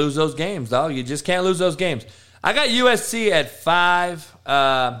can't lose those games, dog. You just can't lose those games. I got USC at 5.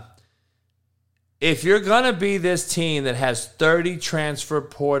 If you're going to be this team that has 30 transfer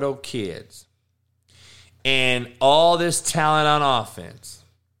portal kids and all this talent on offense,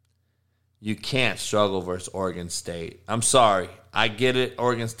 you can't struggle versus Oregon State. I'm sorry. I get it.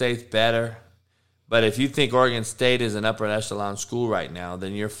 Oregon State's better. But if you think Oregon State is an upper echelon school right now,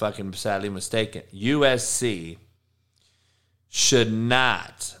 then you're fucking sadly mistaken. USC should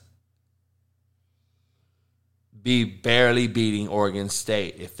not be barely beating Oregon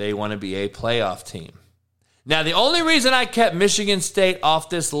State if they want to be a playoff team. Now, the only reason I kept Michigan State off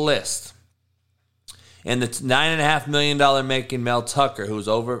this list and the $9.5 million making Mel Tucker, who's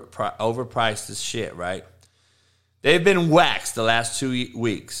overpriced as shit, right? They've been waxed the last 2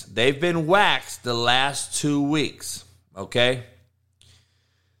 weeks. Okay?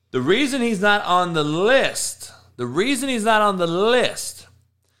 The reason he's not on the list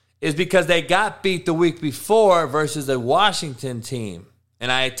is because they got beat the week before versus a Washington team.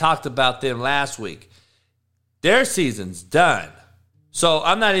 And I talked about them last week. Their season's done. So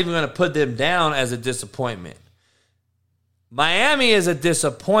I'm not even going to put them down as a disappointment. Miami is a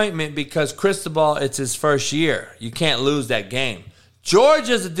disappointment because Cristobal, it's his first year. You can't lose that game.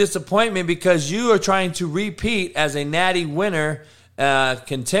 Georgia's a disappointment because you are trying to repeat as a natty winner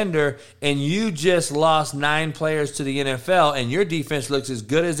contender, and you just lost 9 players to the NFL, and your defense looks as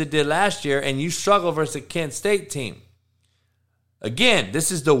good as it did last year, and you struggle versus a Kent State team. Again,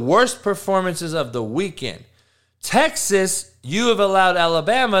 this is the worst performances of the weekend. Texas, you have allowed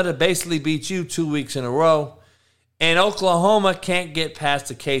Alabama to basically beat you 2 weeks in a row. And Oklahoma can't get past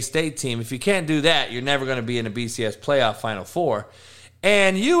the K-State team. If you can't do that, you're never going to be in a BCS playoff Final Four.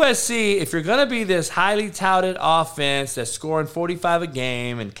 And USC, if you're going to be this highly touted offense that's scoring 45 a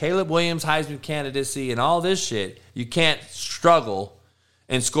game and Caleb Williams Heisman candidacy and all this shit, you can't struggle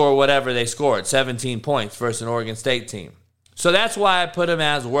and score whatever they scored, 17 points versus an Oregon State team. So that's why I put them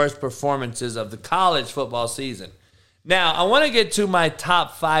as worst performances of the college football season. Now, I want to get to my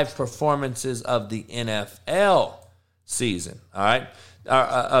top 5 performances of the NFL season, all right,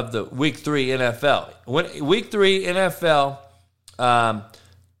 of the Week 3 NFL. Week 3 NFL,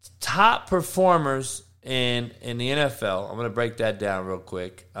 top performers in the NFL. I'm going to break that down real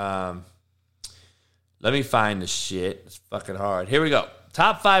quick. Let me find the shit. It's fucking hard. Here we go.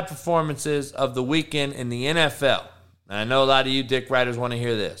 Top 5 performances of the weekend in the NFL. And I know a lot of you dick writers want to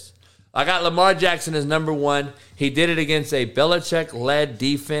hear this. I got Lamar Jackson as number 1. He did it against a Belichick-led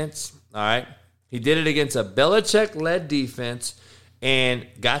defense. All right? He did it against a Belichick-led defense and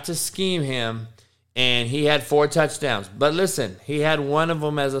got to scheme him, and he had 4 touchdowns. But listen, he had one of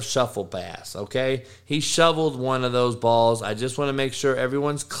them as a shuffle pass, okay? He shoveled one of those balls. I just want to make sure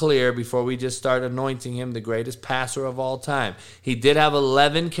everyone's clear before we just start anointing him the greatest passer of all time. He did have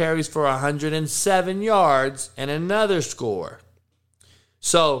 11 carries for 107 yards and another score.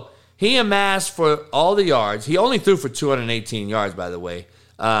 So he amassed for all the yards. He only threw for 218 yards, by the way.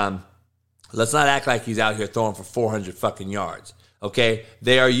 Let's not act like he's out here throwing for 400 fucking yards. Okay,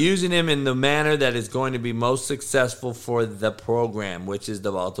 they are using him in the manner that is going to be most successful for the program, which is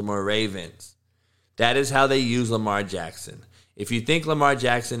the Baltimore Ravens. That is how they use Lamar Jackson. If you think Lamar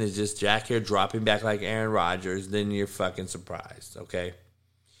Jackson is just Jack here dropping back like Aaron Rodgers, then you're fucking surprised, okay?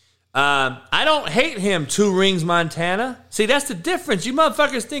 I don't hate him, 2 Rings Montana. See, that's the difference. You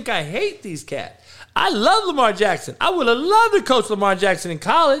motherfuckers think I hate these cats. I love Lamar Jackson. I would have loved to coach Lamar Jackson in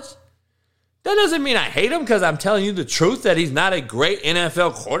college. That doesn't mean I hate him because I'm telling you the truth that he's not a great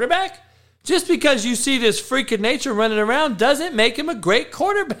NFL quarterback. Just because you see this freak of nature running around doesn't make him a great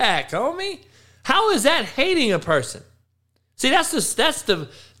quarterback, homie. How is that hating a person? See, that's the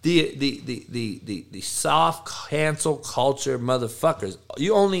soft cancel culture motherfuckers.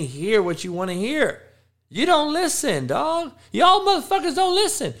 You only hear what you want to hear. You don't listen, dog. Y'all motherfuckers don't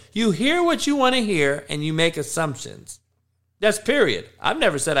listen. You hear what you want to hear and you make assumptions. That's period. I've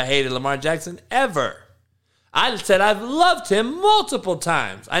never said I hated Lamar Jackson, ever. I said I've loved him multiple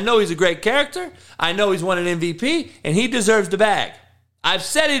times. I know he's a great character. I know he's won an MVP, and he deserves the bag. I've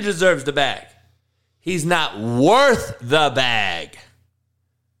said he deserves the bag. He's not worth the bag.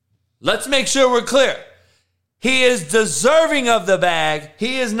 Let's make sure we're clear. He is deserving of the bag.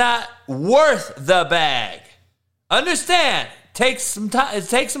 He is not worth the bag. Understand. It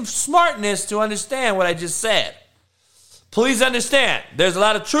takes some smartness to understand what I just said. Please understand, there's a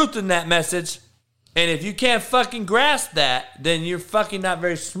lot of truth in that message. And if you can't fucking grasp that, then you're fucking not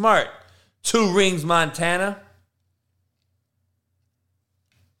very smart. 2 Rings Montana.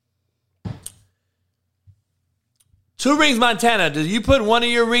 Two Rings Montana, did you put one of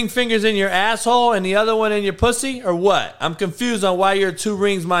your ring fingers in your asshole and the other one in your pussy, or what? I'm confused on why you're 2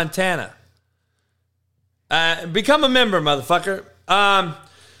 Rings Montana. Become a member, motherfucker.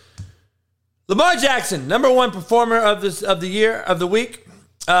 Lamar Jackson, number 1 performer of the week.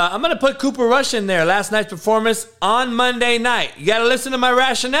 I'm going to put Cooper Rush in there. Last night's performance on Monday night. You got to listen to my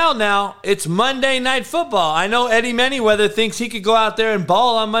rationale now. It's Monday Night Football. I know Eddie Manyweather thinks he could go out there and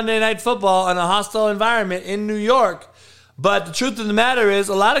ball on Monday Night Football in a hostile environment in New York. But the truth of the matter is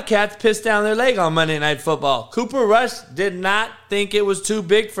a lot of cats pissed down their leg on Monday Night Football. Cooper Rush did not think it was too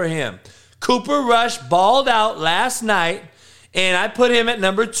big for him. Cooper Rush balled out last night. And I put him at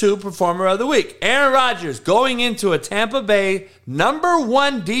number 2 performer of the week. Aaron Rodgers going into a Tampa Bay number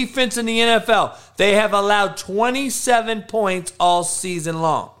 1 defense in the NFL. They have allowed 27 points all season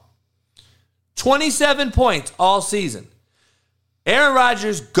long. 27 points all season. Aaron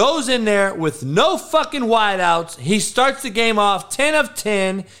Rodgers goes in there with no fucking wideouts. He starts the game off 10 of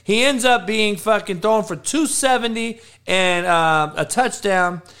 10. He ends up being fucking thrown for 270 and a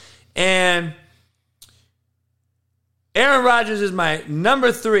touchdown. And Aaron Rodgers is my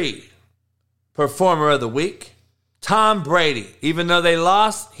number 3 performer of the week. Tom Brady, even though they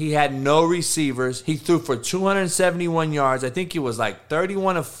lost, he had no receivers. He threw for 271 yards. I think he was like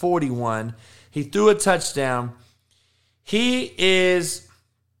 31 of 41. He threw a touchdown.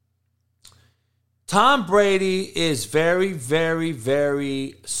 Tom Brady is very, very,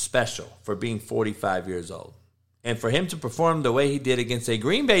 very special for being 45 years old. And for him to perform the way he did against a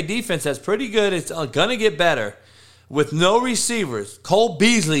Green Bay defense that's pretty good, it's going to get better. With no receivers, Cole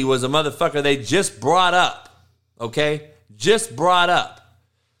Beasley was a motherfucker they just brought up. Okay? Just brought up.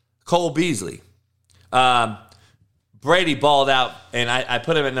 Cole Beasley. Brady balled out, and I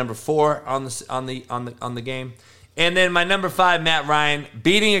put him at number 4 on the game. And then my number 5, Matt Ryan,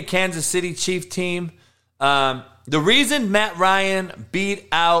 beating a Kansas City Chiefs team. The reason Matt Ryan beat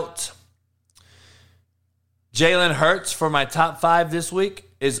out Jalen Hurts for my top 5 this week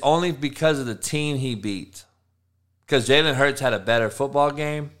is only because of the team he beat. Because Jalen Hurts had a better football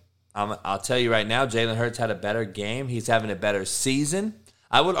game. I'll tell you right now, Jalen Hurts had a better game. He's having a better season.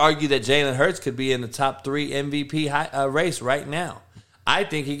 I would argue that Jalen Hurts could be in the top 3 MVP race right now. I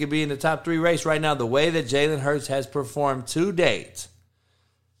think he could be in the top 3 race right now the way that Jalen Hurts has performed to date.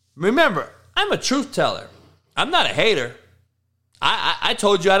 Remember, I'm a truth teller. I'm not a hater. I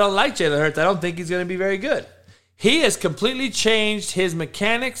told you I don't like Jalen Hurts. I don't think he's going to be very good. He has completely changed his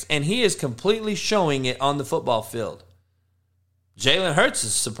mechanics, and he is completely showing it on the football field. Jalen Hurts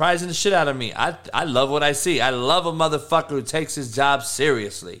is surprising the shit out of me. I love what I see. I love a motherfucker who takes his job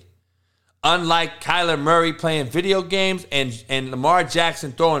seriously. Unlike Kyler Murray playing video games and Lamar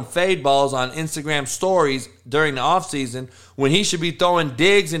Jackson throwing fade balls on Instagram stories during the offseason when he should be throwing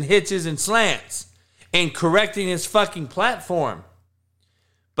digs and hitches and slants and correcting his fucking platform.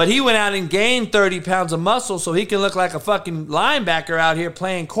 But he went out and gained 30 pounds of muscle so he can look like a fucking linebacker out here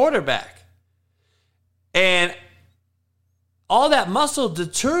playing quarterback. And all that muscle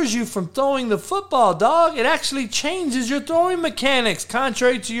deters you from throwing the football, dog. It actually changes your throwing mechanics,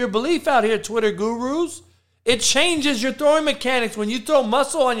 contrary to your belief out here, Twitter gurus. It changes your throwing mechanics. When you throw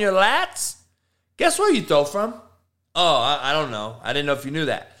muscle on your lats, guess where you throw from? Oh, I don't know. I didn't know if you knew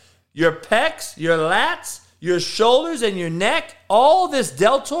that. Your pecs, your lats, your shoulders, and your neck, all this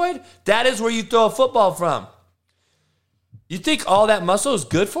deltoid, that is where you throw a football from. You think all that muscle is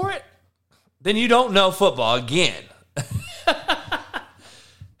good for it? Then you don't know football again.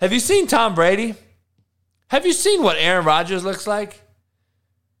 Have you seen Tom Brady? Have you seen what Aaron Rodgers looks like?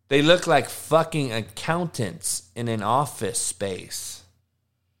 They look like fucking accountants in an office space.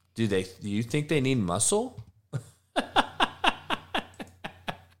 Do you think they need muscle? But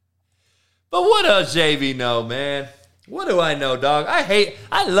what does JV know, man? What do I know, dog?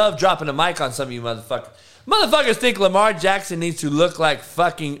 I love dropping the mic on some of you motherfuckers. Motherfuckers think Lamar Jackson needs to look like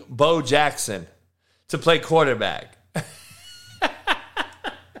fucking Bo Jackson to play quarterback.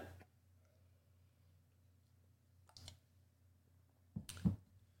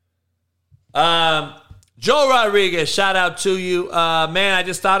 Joe Rodriguez, shout out to you. Man, I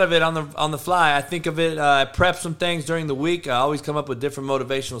just thought of it on the fly. I think of it, I prep some things during the week. I always come up with different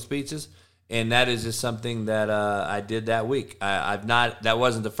motivational speeches, and that is just something that I did that week. That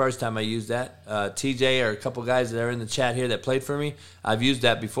wasn't the first time I used that. TJ or a couple guys that are in the chat here that played for me, I've used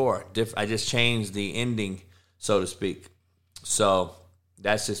that before. I just changed the ending, so to speak. So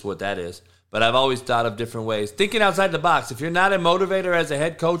that's just what that is. But I've always thought of different ways. Thinking outside the box. If you're not a motivator as a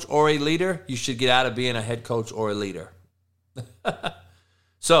head coach or a leader, you should get out of being a head coach or a leader.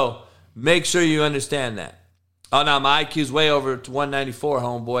 So make sure you understand that. Oh, no, my IQ's way over to 194,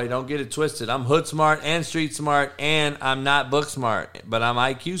 homeboy. Don't get it twisted. I'm hood smart and street smart, and I'm not book smart, but I'm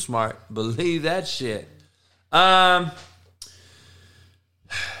IQ smart. Believe that shit.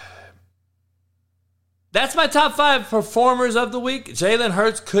 That's my top 5 performers of the week. Jalen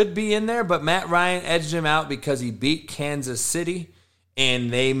Hurts could be in there, but Matt Ryan edged him out because he beat Kansas City,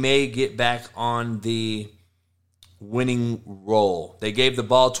 and they may get back on the winning roll. They gave the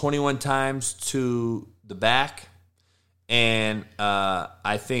ball 21 times to the back, and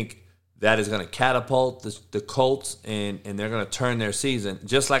I think that is going to catapult the Colts, and they're going to turn their season,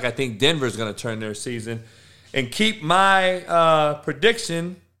 just like I think Denver's going to turn their season and keep my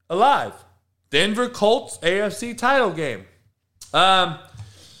prediction alive. Denver Colts AFC title game. I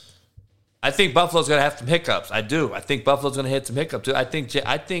think Buffalo's going to have some hiccups. I do. I think Buffalo's going to hit some hiccups too. I think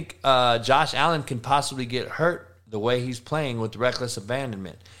Josh Allen can possibly get hurt the way he's playing with reckless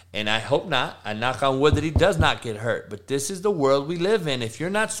abandonment. And I hope not. I knock on wood that he does not get hurt. But this is the world we live in. If you're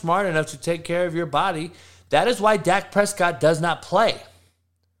not smart enough to take care of your body, that is why Dak Prescott does not play.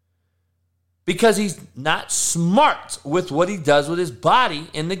 Because he's not smart with what he does with his body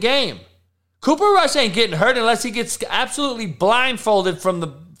in the game. Cooper Rush ain't getting hurt unless he gets absolutely blindfolded from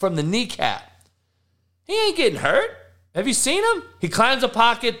the kneecap. He ain't getting hurt. Have you seen him? He climbs the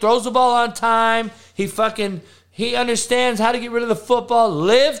pocket, throws the ball on time. He understands how to get rid of the football.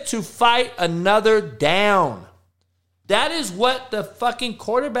 Live to fight another down. That is what the fucking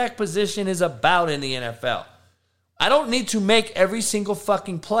quarterback position is about in the NFL. I don't need to make every single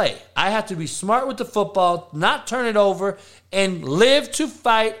fucking play. I have to be smart with the football, not turn it over, and live to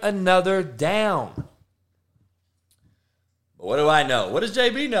fight another down. But what do I know? What does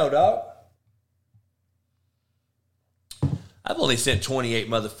JB know, dog? I've only sent 28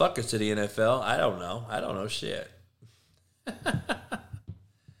 motherfuckers to the NFL. I don't know. I don't know shit.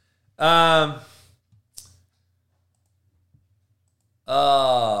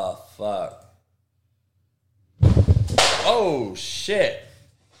 Oh, fuck. Oh, shit.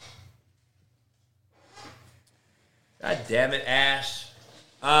 God damn it, Ash.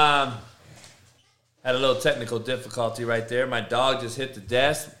 Had a little technical difficulty right there. My dog just hit the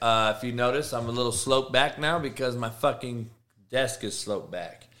desk. If you notice, I'm a little sloped back now because my fucking desk is sloped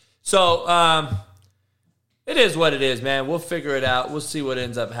back. So, it is what it is, man. We'll figure it out. We'll see what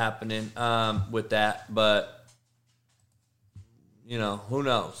ends up happening with that. But, you know, who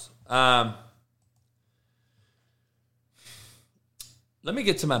knows? Let me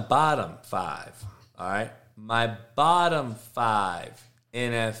get to my bottom 5, all right? My bottom 5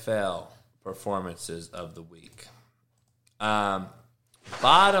 NFL performances of the week.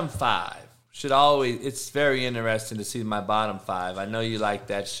 Bottom 5. It's very interesting to see my bottom 5. I know you like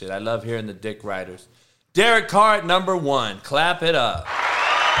that shit. I love hearing the dick riders. Derek Carr at number 1. Clap it up.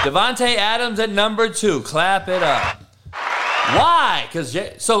 Davante Adams at number 2. Clap it up. Why?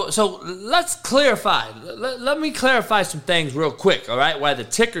 So let's clarify. Let me clarify some things real quick, all right? While the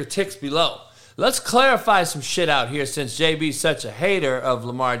ticker ticks below. Let's clarify some shit out here since JB's such a hater of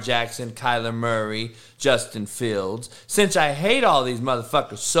Lamar Jackson, Kyler Murray, Justin Fields. Since I hate all these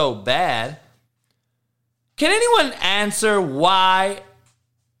motherfuckers so bad, can anyone answer why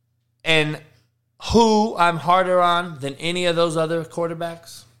and who I'm harder on than any of those other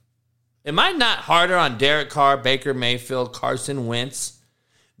quarterbacks? Am I not harder on Derek Carr, Baker Mayfield, Carson Wentz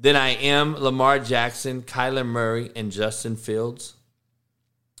than I am Lamar Jackson, Kyler Murray, and Justin Fields?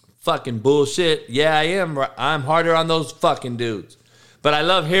 Fucking bullshit. Yeah, I am. I'm harder on those fucking dudes. But I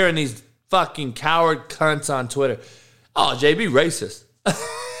love hearing these fucking coward cunts on Twitter. Oh, JB racist.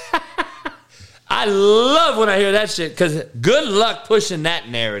 I love when I hear that shit because good luck pushing that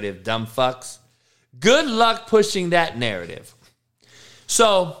narrative, dumb fucks. Good luck pushing that narrative.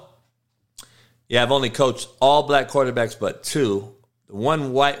 So, yeah, I've only coached all black quarterbacks but 2. One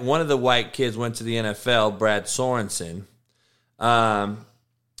of the white kids went to the NFL, Brad Sorensen.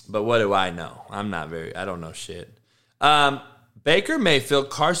 But what do I know? I don't know shit. Baker Mayfield,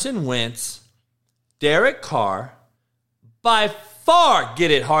 Carson Wentz, Derek Carr, by far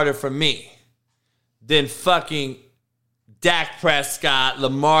get it harder for me than fucking Dak Prescott,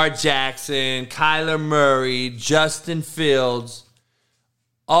 Lamar Jackson, Kyler Murray, Justin Fields.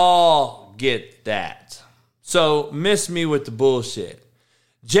 All get that. So miss me with the bullshit.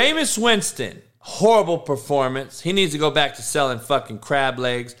 Jameis Winston. Horrible performance. He needs to go back to selling fucking crab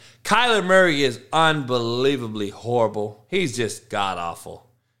legs. Kyler Murray is unbelievably horrible. He's just god-awful.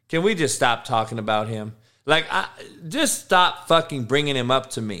 Can we just stop talking about him? Just stop fucking bringing him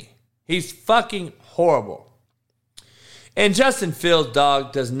up to me. He's fucking horrible. And Justin Fields,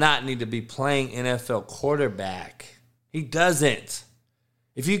 dog, does not need to be playing NFL quarterback. He doesn't.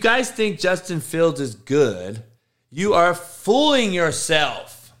 If you guys think Justin Fields is good, you are fooling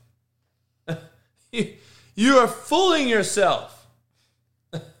yourself. You are fooling yourself.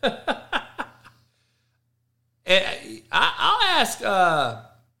 I'll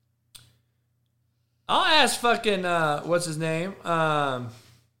ask fucking what's his name? Man,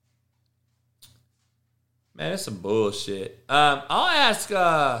 that's some bullshit. I'll add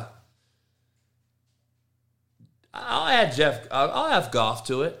Goff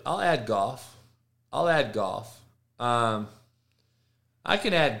to it. I'll add Goff. I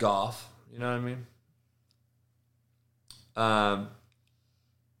can add Goff. You know what I mean? I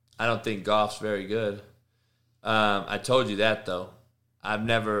don't think Goff's very good. I told you that, though. I've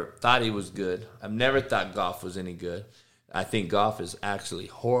never thought he was good. I've never thought Goff was any good. I think Goff is actually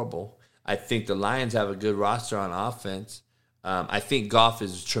horrible. I think the Lions have a good roster on offense. I think Goff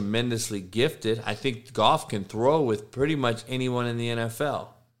is tremendously gifted. I think Goff can throw with pretty much anyone in the NFL.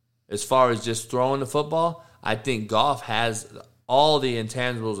 As far as just throwing the football, I think Goff has all the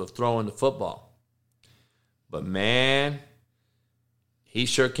intangibles of throwing the football. But man, he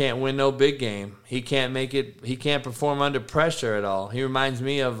sure can't win no big game. He can't make it. He can't perform under pressure at all. He reminds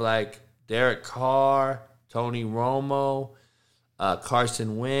me of like Derek Carr, Tony Romo,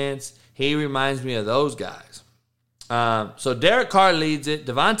 Carson Wentz. He reminds me of those guys. So Derek Carr leads it.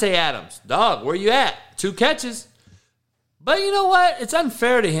 Davante Adams, dog, where you at? 2 catches. But you know what? It's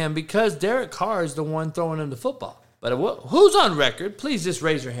unfair to him because Derek Carr is the one throwing him the football. But who's on record? Please just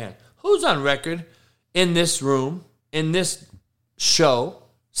raise your hand. Who's on record in this room, in this show,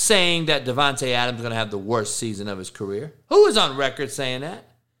 saying that Davante Adams is going to have the worst season of his career? Who is on record saying that?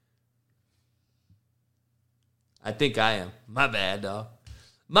 I think I am. My bad, dog.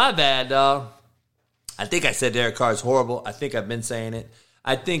 I think I said Derek Carr is horrible. I think I've been saying it.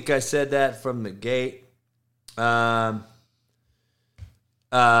 I think I said that from the gate. I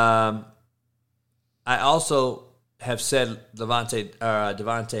also have said Davante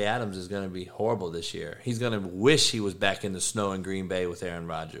Adams is going to be horrible this year. He's going to wish he was back in the snow in Green Bay with Aaron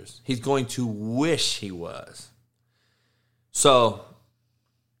Rodgers. He's going to wish he was. So,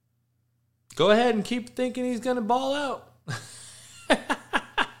 go ahead and keep thinking he's going to ball out.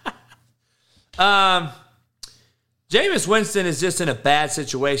 Jameis Winston is just in a bad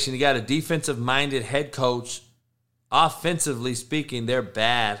situation. You got a defensive-minded head coach. Offensively speaking, they're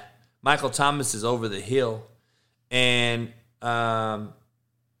bad. Michael Thomas is over the hill. And the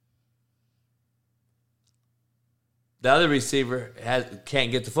other receiver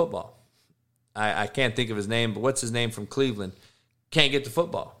can't get the football. I can't think of his name, but what's his name from Cleveland? Can't get the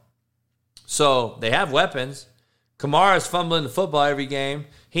football. So they have weapons. Kamara's fumbling the football every game.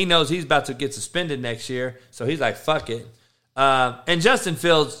 He knows he's about to get suspended next year, so he's like, fuck it. And Justin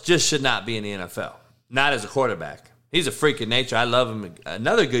Fields just should not be in the NFL, not as a quarterback. He's a freak of nature. I love him.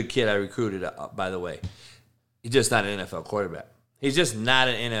 Another good kid I recruited, by the way. He's just not an NFL quarterback. He's just not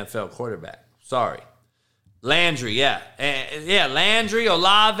an NFL quarterback. Sorry. Landry, yeah. Landry,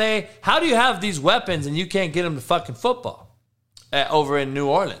 Olave. How do you have these weapons and you can't get them to fucking football over in New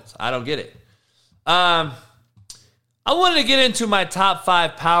Orleans? I don't get it. I wanted to get into my top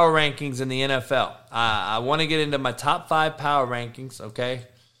 5 power rankings in the NFL. I want to get into my top 5 power rankings, okay?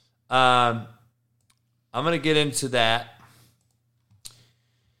 I'm going to get into that.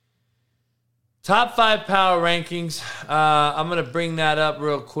 Top 5 power rankings. I'm going to bring that up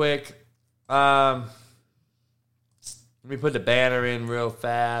real quick. Let me put the banner in real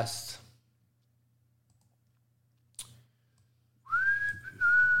fast.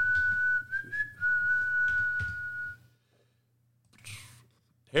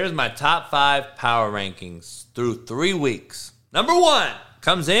 Here's my top 5 power rankings through 3 weeks. Number 1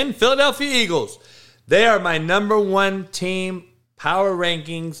 comes in Philadelphia Eagles. They are my number 1 team power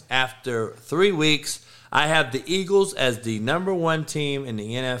rankings after 3 weeks. I have the Eagles as the number 1 team in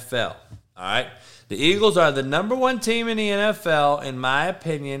the NFL. All right. The Eagles are the number 1 team in the NFL, in my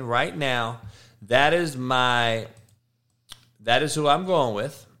opinion, right now. That is who I'm going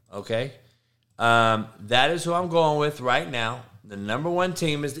with. Okay. That is who I'm going with right now. The number 1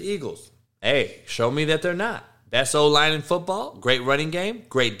 team is the Eagles. Hey, show me that they're not. Best O-line in football, great running game,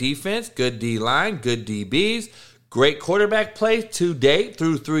 great defense, good D-line, good DBs, great quarterback play to date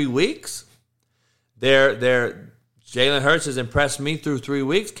through 3 weeks. Jalen Hurts has impressed me through 3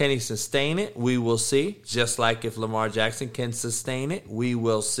 weeks. Can he sustain it? We will see. Just like if Lamar Jackson can sustain it, we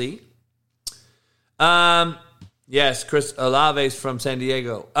will see. Yes, Chris Olave's from San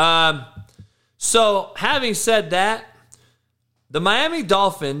Diego. So having said that, the Miami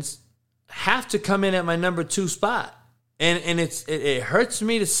Dolphins have to come in at my number 2 spot. And it hurts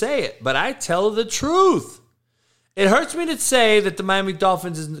me to say it, but I tell the truth. It hurts me to say that the Miami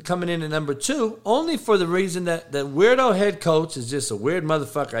Dolphins is coming in at number 2, only for the reason that the weirdo head coach is just a weird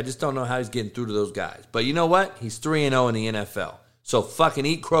motherfucker. I just don't know how he's getting through to those guys. But you know what? He's 3-0 in the NFL. So fucking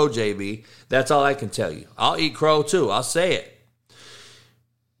eat crow, JB. That's all I can tell you. I'll eat crow too. I'll say it.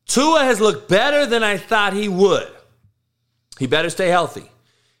 Tua has looked better than I thought he would. He better stay healthy.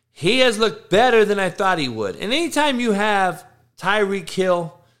 He has looked better than I thought he would. And anytime you have Tyreek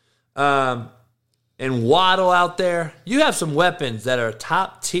Hill and Waddle out there, you have some weapons that are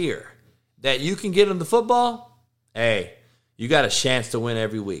top tier that you can get them the football. Hey, you got a chance to win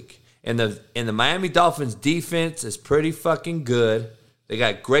every week. And the Miami Dolphins defense is pretty fucking good. They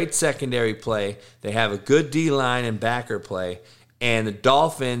got great secondary play. They have a good D-line and backer play. And the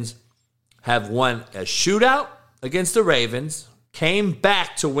Dolphins have won a shootout against the Ravens, came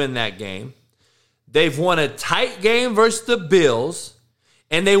back to win that game. They've won a tight game versus the Bills,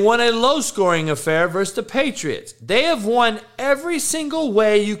 and they won a low-scoring affair versus the Patriots. They have won every single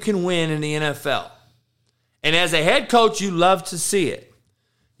way you can win in the NFL. And as a head coach, you love to see it.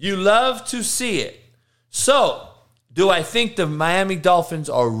 You love to see it. So, do I think the Miami Dolphins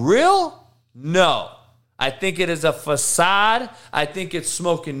are real? No. I think it is a facade. I think it's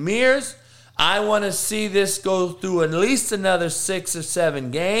smoke and mirrors. I want to see this go through at least another 6 or 7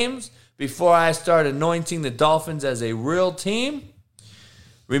 games before I start anointing the Dolphins as a real team.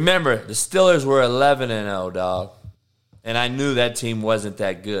 Remember, the Steelers were 11-0, dog. And I knew that team wasn't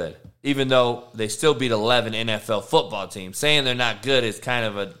that good, even though they still beat 11 NFL football teams. Saying they're not good is kind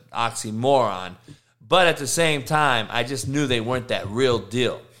of an oxymoron. But at the same time, I just knew they weren't that real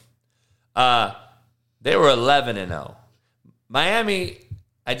deal. They were 11-0. Miami,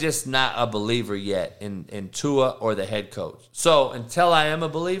 I just not a believer yet in Tua or the head coach. So until I am a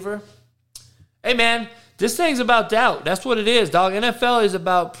believer, hey man, this thing's about doubt. That's what it is, dog. NFL is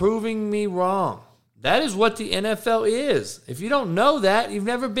about proving me wrong. That is what the NFL is. If you don't know that, you've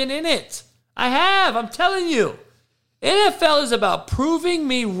never been in it. I have. I'm telling you. NFL is about proving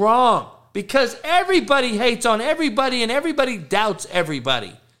me wrong because everybody hates on everybody and everybody doubts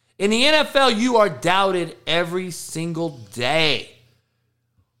everybody. In the NFL, you are doubted every single day.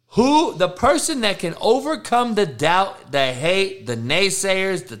 The person that can overcome the doubt, the hate, the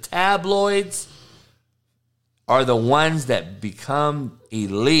naysayers, the tabloids, are the ones that become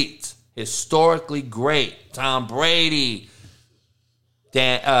elite, historically great. Tom Brady,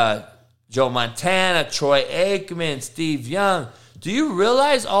 Joe Montana, Troy Aikman, Steve Young. Do you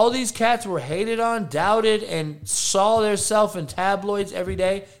realize all these cats were hated on, doubted, and saw themselves in tabloids every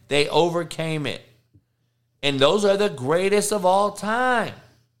day? They overcame it. And those are the greatest of all time.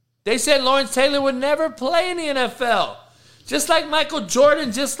 They said Lawrence Taylor would never play in the NFL. Just like Michael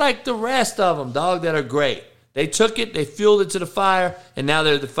Jordan, just like the rest of them, dog, that are great. They took it, they fueled it to the fire, and now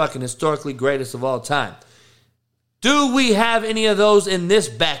they're the fucking historically greatest of all time. Do we have any of those in this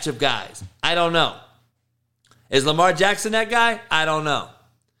batch of guys? I don't know. Is Lamar Jackson that guy? I don't know.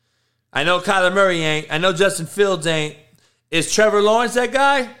 I know Kyler Murray ain't. I know Justin Fields ain't. Is Trevor Lawrence that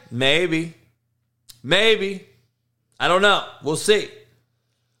guy? Maybe. Maybe. I don't know. We'll see.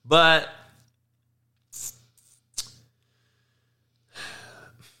 But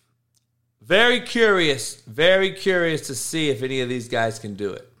very curious to see if any of these guys can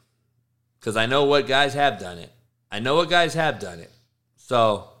do it. Because I know what guys have done it.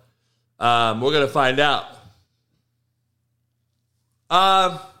 So, we're going to find out.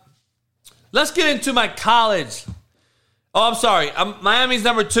 Let's get into my college. Oh, I'm sorry. Miami's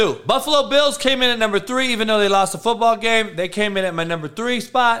number 2. Buffalo Bills came in at number 3, even though they lost a football game. They came in at my number 3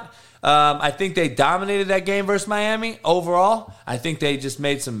 spot. I think they dominated that game versus Miami overall. I think they just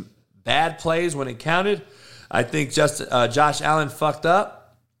made some bad plays when it counted. I think Josh Allen fucked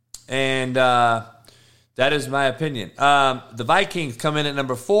up. And that is my opinion. The Vikings come in at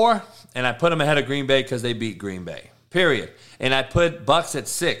number 4, and I put them ahead of Green Bay because they beat Green Bay. Period. And I put Bucks at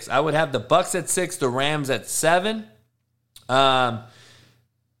 6. I would have the Bucks at 6, the Rams at 7. That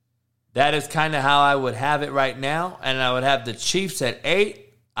is kind of how I would have it right now. And I would have the Chiefs at 8.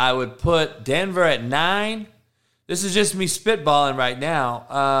 I would put Denver at 9. This is just me spitballing right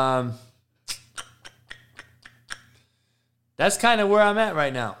now. That's kind of where I'm at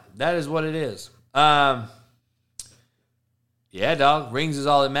right now. That is what it is. Yeah, dog. Rings is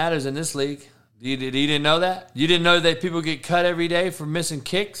all that matters in this league. You didn't know that? You didn't know that people get cut every day for missing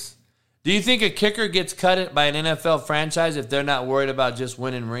kicks? Do you think a kicker gets cut by an NFL franchise if they're not worried about just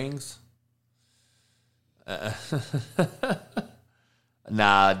winning rings?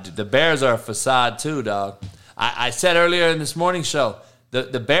 Nah, the Bears are a facade too, dog. I said earlier in this morning show,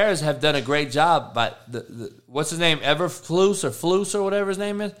 the Bears have done a great job. But what's his name? Flus or whatever his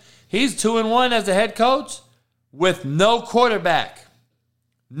name is. He's 2-1 as the head coach with no quarterback.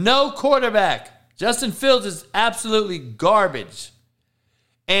 No quarterback. Justin Fields is absolutely garbage.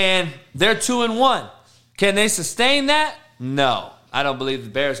 And they're 2-1. Can they sustain that? No. I don't believe the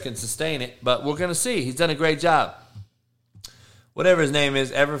Bears can sustain it, but we're going to see. He's done a great job. Whatever his name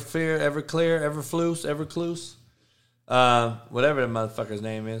is, Everclear, Evercluse, whatever the motherfucker's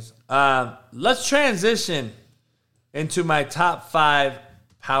name is. Let's transition into my top 5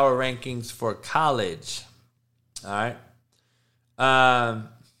 power rankings for college. All right.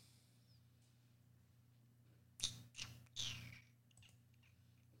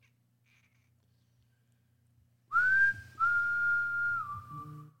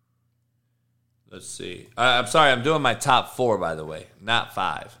 Let's see. I'm sorry, I'm doing my top 4, by the way, not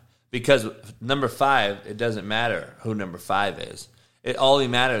 5. Because number 5, it doesn't matter who number 5 is. It only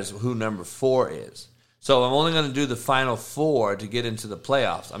matters who number 4 is. So I'm only going to do the final 4 to get into the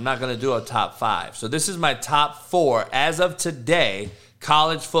playoffs. I'm not going to do a top 5. So this is my top 4 as of today,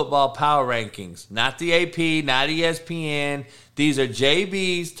 college football power rankings. Not the AP, not ESPN. These are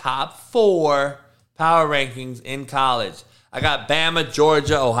JB's top 4 power rankings in college. I got Bama,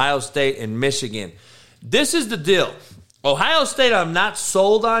 Georgia, Ohio State, and Michigan. This is the deal. Ohio State I'm not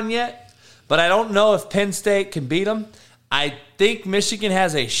sold on yet, but I don't know if Penn State can beat them. I think Michigan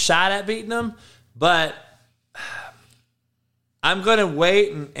has a shot at beating them, but I'm going to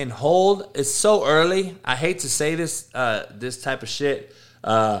wait and hold. It's so early. I hate to say this type of shit.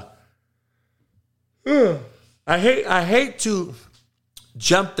 I hate to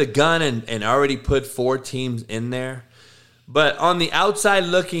jump the gun and already put 4 teams in there. But on the outside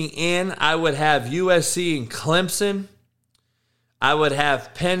looking in, I would have USC and Clemson. I would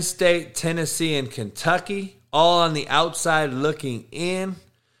have Penn State, Tennessee, and Kentucky, all on the outside looking in.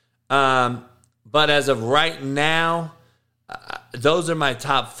 But as of right now, those are my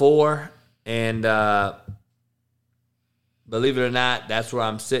top 4. And believe it or not, that's where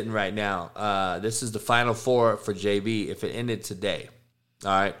I'm sitting right now. This is the final 4 for JB if it ended today.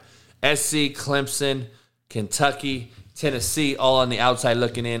 All right. SC, Clemson, Kentucky, Tennessee, all on the outside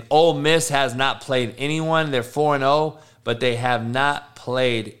looking in. Ole Miss has not played anyone. They're 4-0, but they have not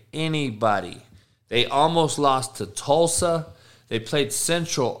played anybody. They almost lost to Tulsa. They played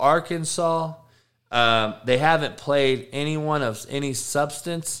Central Arkansas. They haven't played anyone of any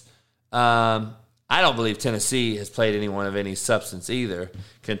substance. I don't believe Tennessee has played anyone of any substance either.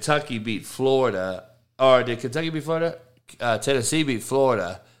 Kentucky beat Florida. Or did Kentucky beat Florida? Tennessee beat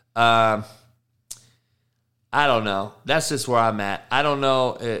Florida. I don't know. That's just where I'm at. I don't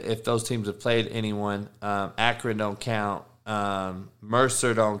know if those teams have played anyone. Akron don't count.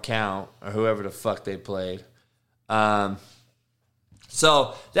 Mercer don't count, or whoever the fuck they played.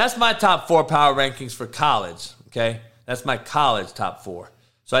 So that's my top 4 power rankings for college, okay? That's my college top 4.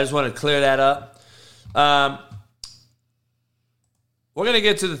 So I just want to clear that up. We're going to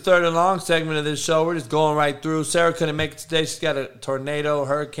get to the third and long segment of this show. We're just going right through. Sarah couldn't make it today. She's got a tornado,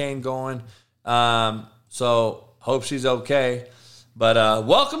 hurricane going. So hope she's okay. But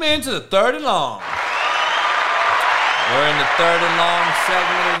welcome into the third and long. We're in the third and long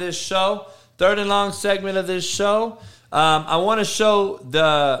segment of this show. Third and long segment of this show. I want to show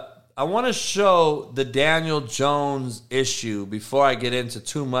the Daniel Jones issue before I get into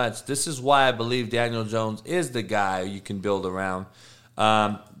too much. This is why I believe Daniel Jones is the guy you can build around.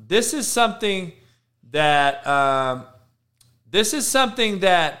 This is something that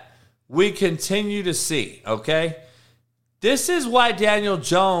we continue to see, okay? This is why Daniel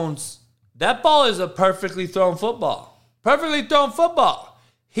Jones, that ball is a perfectly thrown football. Perfectly thrown football.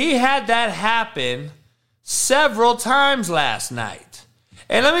 He had that happen several times last night.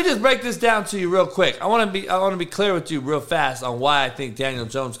 And let me just break this down to you real quick. I want to be clear with you real fast on why I think Daniel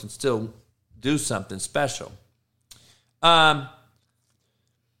Jones can still do something special.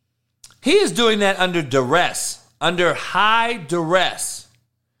 He is doing that under duress, under high duress.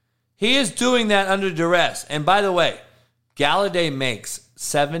 He is doing that under duress. And by the way, Galladay makes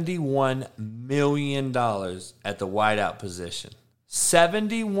 $71 million at the wideout position.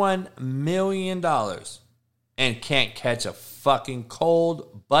 $71 million and can't catch a fucking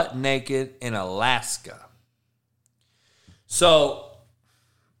cold, butt naked in Alaska. So,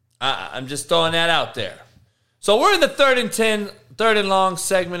 I'm just throwing that out there. So we're in the third and long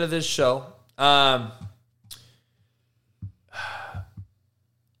segment of this show. I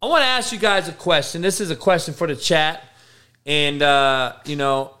want to ask you guys a question. This is a question for the chat. And, I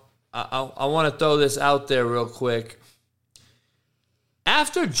want to throw this out there real quick.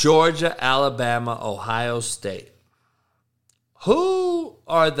 After Georgia, Alabama, Ohio State, who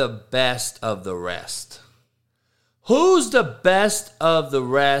are the best of the rest? Who's the best of the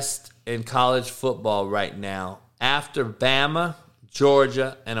rest in college football right now after Bama,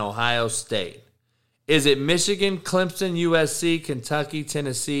 Georgia, and Ohio State? Is it Michigan, Clemson, USC, Kentucky,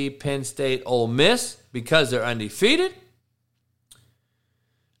 Tennessee, Penn State, Ole Miss because they're undefeated?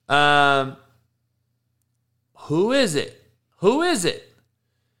 Who is it?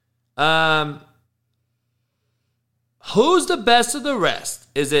 Who's the best of the rest?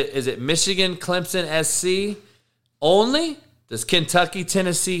 Is it Michigan, Clemson, SC only? Does Kentucky,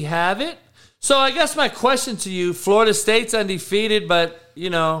 Tennessee have it? So I guess my question to you, Florida State's undefeated, but,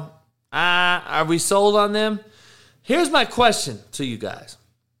 are we sold on them? Here's my question to you guys.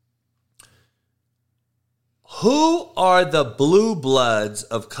 Who are the blue bloods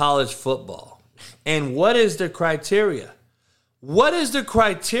of college football? And what is the criteria? What is the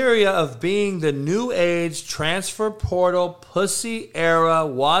criteria of being the new age, transfer portal, pussy era,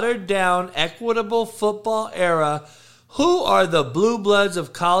 watered down, equitable football era? Who are the blue bloods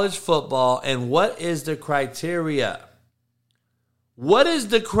of college football, and what is the criteria? What is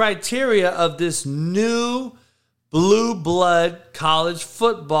the criteria of this new blue blood college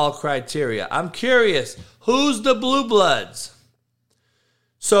football criteria? I'm curious. Who's the blue bloods?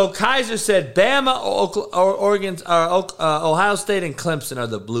 So Kaiser said Bama, Ohio State, and Clemson are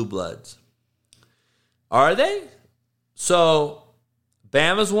the blue bloods. Are they? So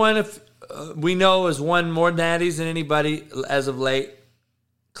Bama's won, we know, has won more natties than anybody as of late.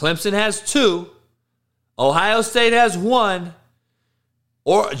 Clemson has 2. Ohio State has 1.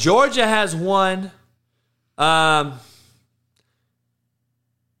 Or Georgia has 1.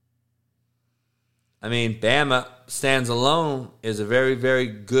 Bama stands alone is a very, very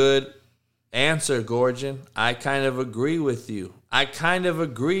good answer, Gorgon. I kind of agree with you. I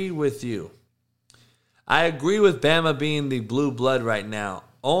agree with Bama being the blue blood right now,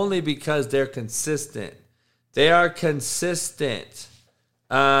 only because they're consistent. They are consistent.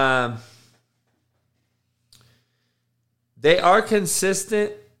 They are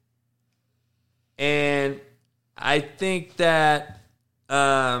consistent, and I think that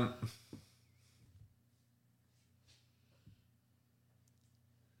I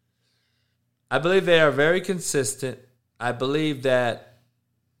believe they are very consistent. I believe that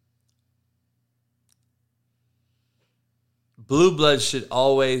blue bloods should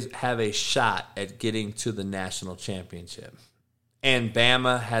always have a shot at getting to the national championship. And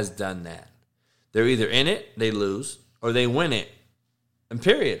Bama has done that. They're either in it, they lose, or they win it. And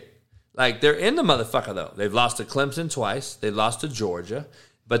period. Like, they're in the motherfucker, though. They've lost to Clemson twice. They lost to Georgia.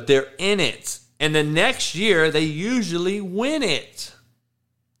 But they're in it. And the next year, they usually win it.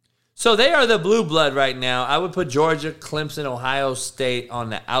 So they are the blue blood right now. I would put Georgia, Clemson, Ohio State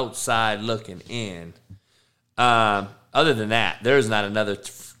on the outside looking in. Other than that, there's not another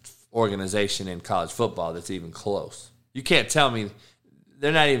organization in college football that's even close. You can't tell me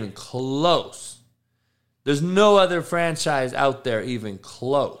they're not even close. There's no other franchise out there even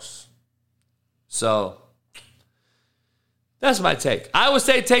close. So that's my take. Iowa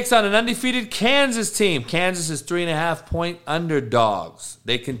State takes on an undefeated Kansas team. Kansas is 3.5-point underdogs.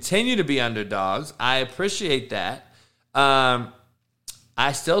 They continue to be underdogs. I appreciate that. I'm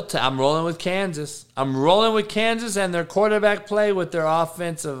rolling with Kansas. I'm rolling with Kansas and their quarterback play with their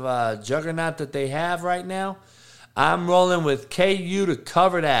offensive juggernaut that they have right now. I'm rolling with KU to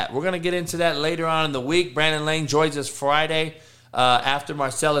cover that. We're going to get into that later on in the week. Brandon Lane joins us Friday after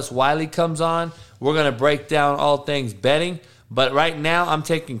Marcellus Wiley comes on. We're going to break down all things betting. But right now, I'm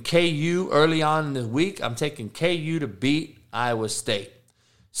taking KU early on in the week. I'm taking KU to beat Iowa State.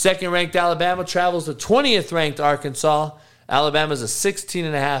 Second-ranked Alabama travels to 20th-ranked Arkansas. Alabama's a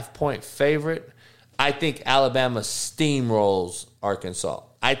 16.5-point favorite. I think Alabama steamrolls Arkansas.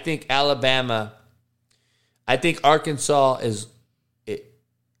 I think Arkansas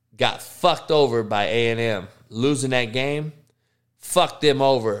got fucked over by A&M. Losing that game fucked them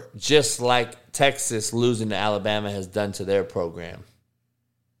over just like Texas losing to Alabama has done to their program.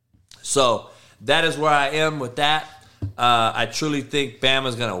 So that is where I am with that. I truly think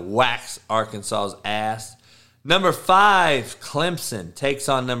Bama's going to wax Arkansas's ass. Number 5, Clemson takes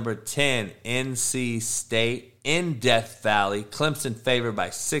on number 10, NC State in Death Valley. Clemson favored by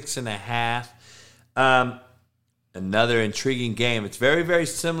 6.5. Another intriguing game. It's very, very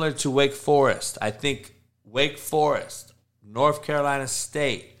similar to Wake Forest. I think Wake Forest, North Carolina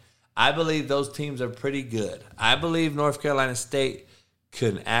State, I believe those teams are pretty good. I believe North Carolina State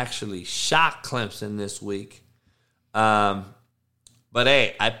could actually shock Clemson this week. But,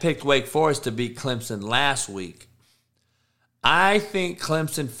 hey, I picked Wake Forest to beat Clemson last week. I think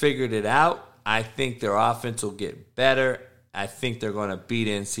Clemson figured it out. I think their offense will get better. I think they're going to beat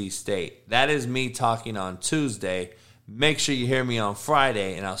NC State. That is me talking on Tuesday. Make sure you hear me on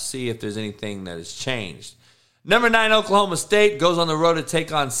Friday, and I'll see if there's anything that has changed. Number 9, Oklahoma State goes on the road to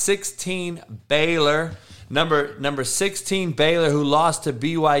take on 16 Baylor. Number 16 Baylor, who lost to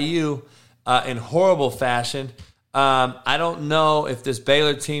BYU in horrible fashion. I don't know if this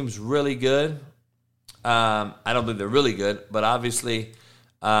Baylor team's really good. I don't believe they're really good, but obviously,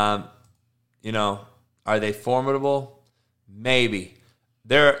 are they formidable? Maybe.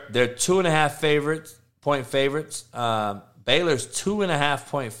 They're 2.5 point favorites. Baylor's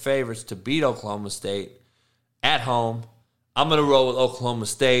 2.5-point favorites to beat Oklahoma State at home. I'm going to roll with Oklahoma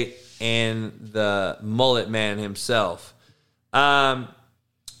State and the mullet man himself. Here's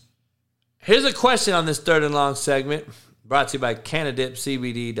a question on this third and long segment brought to you by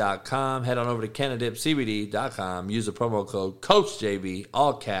CanadipCBD.com. Head on over to CanadipCBD.com. Use the promo code CoachJB,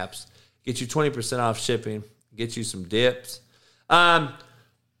 all caps. Get you 20% off shipping. Get you some dips. Who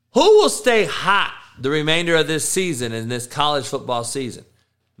will stay hot the remainder of this season in this college football season?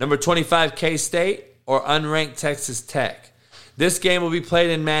 Number 25, K-State, or unranked Texas Tech? This game will be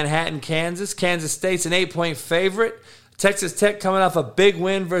played in Manhattan, Kansas. Kansas State's an 8-point favorite. Texas Tech coming off a big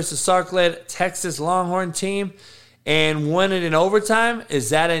win versus Sark-led Texas Longhorn team and won it in overtime. Is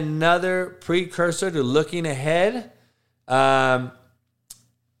that another precursor to looking ahead? I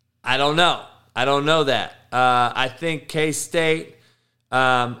don't know. I don't know that. I think K-State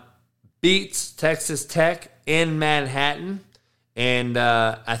beats Texas Tech in Manhattan, and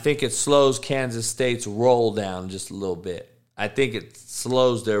I think it slows Kansas State's roll down just a little bit. I think it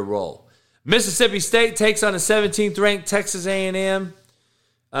slows their roll. Mississippi State takes on the 17th-ranked Texas A&M.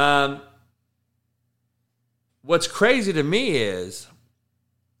 What's crazy to me is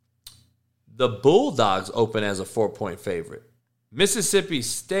the Bulldogs open as a 4-point favorite. Mississippi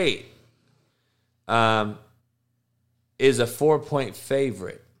State is a 4-point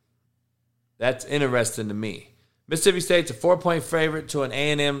favorite. That's interesting to me. Mississippi State's a 4-point favorite to an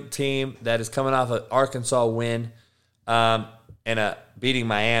A&M team that is coming off an Arkansas win and beating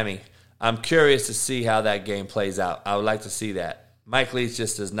Miami. I'm curious to see how that game plays out. I would like to see that. Mike Leach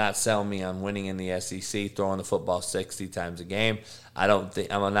just does not sell me on winning in the SEC, throwing the football 60 times a game.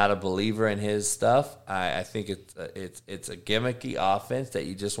 I'm not a believer in his stuff. I think it's a gimmicky offense that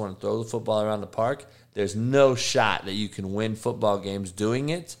you just want to throw the football around the park. There's no shot that you can win football games doing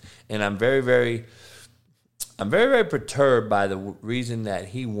it, and I'm very, very perturbed by the reason that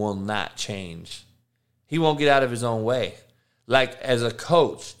he will not change. He won't get out of his own way. Like, as a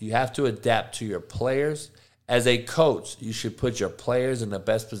coach, you have to adapt to your players. As a coach, you should put your players in the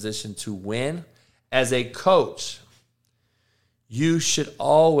best position to win. As a coach, You should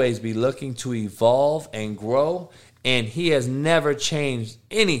always be looking to evolve and grow, and he has never changed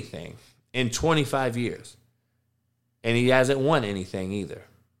anything in 25 years. And he hasn't won anything either.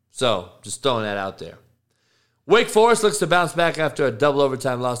 So, just throwing that out there. Wake Forest looks to bounce back after a double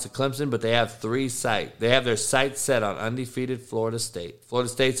overtime loss to Clemson, but they have They have their sights set on undefeated Florida State. Florida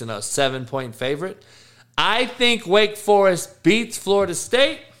State's a 7-point favorite. I think Wake Forest beats Florida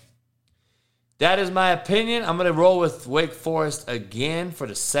State. That is my opinion. I'm going to roll with Wake Forest again for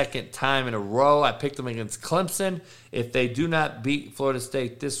the second time in a row. I picked them against Clemson. If they do not beat Florida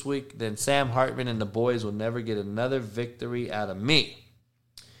State this week, then Sam Hartman and the boys will never get another victory out of me.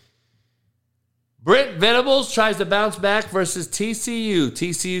 Brent Venables tries to bounce back versus TCU.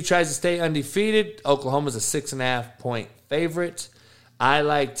 TCU tries to stay undefeated. Oklahoma's a 6.5-point favorite. I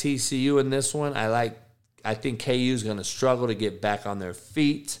like TCU in this one. I think KU's going to struggle to get back on their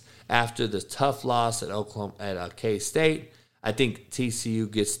feet after the tough loss at K-State. I think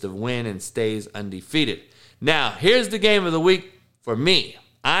TCU gets the win and stays undefeated. Now, here's the game of the week for me.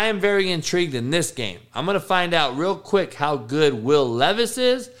 I am very intrigued in this game. I'm going to find out real quick how good Will Levis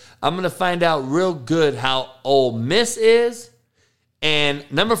is. I'm going to find out real good how Ole Miss is. And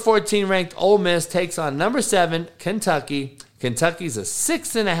number 14 ranked Ole Miss takes on number 7, Kentucky. Kentucky's a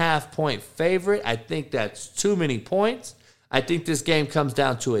 6.5-point favorite. I think that's too many points. I think this game comes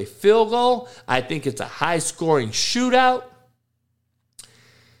down to a field goal. I think it's a high-scoring shootout.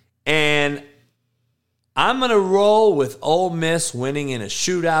 And I'm going to roll with Ole Miss winning in a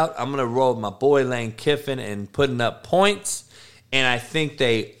shootout. I'm going to roll with my boy Lane Kiffin and putting up points. And I think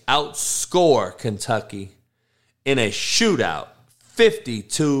they outscore Kentucky in a shootout,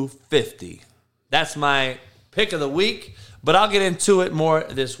 50-50. That's my pick of the week. But I'll get into it more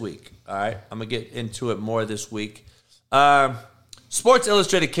this week. All right? I'm going to get into it more this week. Sports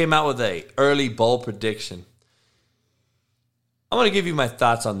Illustrated came out with a early bowl prediction. I'm going to give you my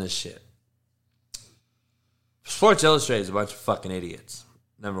thoughts on this shit. Sports Illustrated is a bunch of fucking idiots,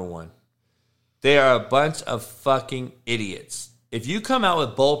 number one. They are a bunch of fucking idiots. If you come out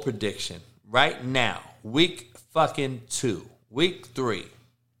with bowl prediction right now, week fucking 2, week 3,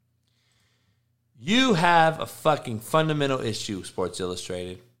 you have a fucking fundamental issue, Sports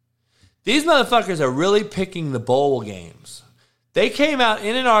Illustrated. These motherfuckers are really picking the bowl games. They came out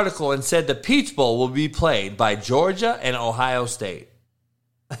in an article and said the Peach Bowl will be played by Georgia and Ohio State.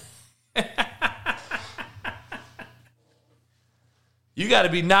 You got to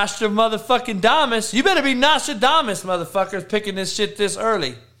be Nostradamus. You better be Nostradamus, motherfuckers, picking this shit this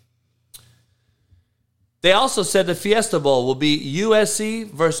early. They also said the Fiesta Bowl will be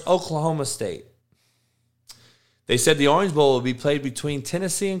USC versus Oklahoma State. They said the Orange Bowl will be played between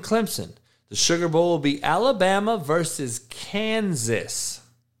Tennessee and Clemson. The Sugar Bowl will be Alabama versus Kansas.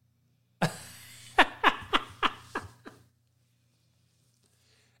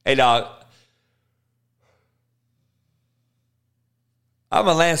 Hey, dog. I'm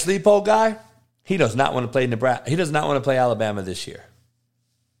a Lance Leipold guy. He does not want to play Nebraska. He does not want to play Alabama this year.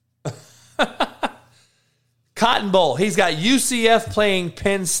 Cotton Bowl. He's got UCF playing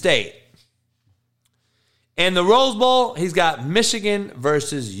Penn State. And the Rose Bowl, he's got Michigan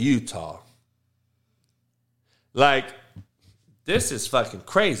versus Utah. Like, this is fucking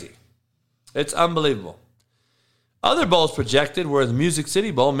crazy. It's unbelievable. Other bowls projected were the Music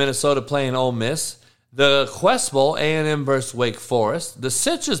City Bowl, Minnesota playing Ole Miss. The Quest Bowl, A&M versus Wake Forest. The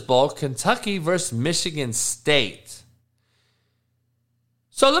Citrus Bowl, Kentucky versus Michigan State.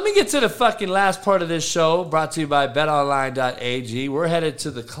 So let me get to the fucking last part of this show, brought to you by betonline.ag. We're headed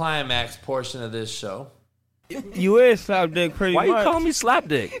to the climax portion of this show. You is slap dick pretty much. Why you calling me slap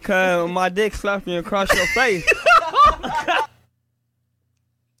dick? Because my dick slapped me across your face.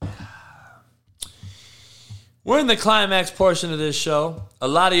 We're in the climax portion of this show. A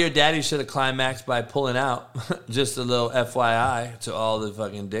lot of your daddies should have climaxed by pulling out. Just a little FYI to all the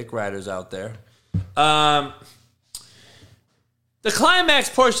fucking dick riders out there. The climax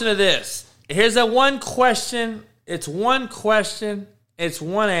portion of this. Here's a one question. It's one question. It's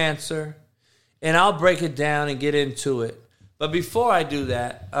one answer. And I'll break it down and get into it. But before I do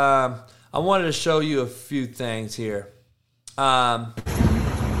that, I wanted to show you a few things here.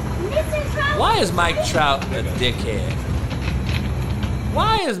 Why is Mike Trout a dickhead?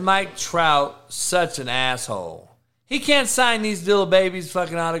 Why is Mike Trout such an asshole? He can't sign these little babies'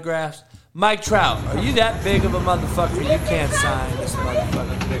 fucking autographs. Mike Trout, are you that big of a motherfucker? You can't sign this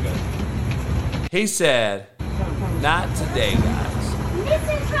motherfucker. He said, not today, guys.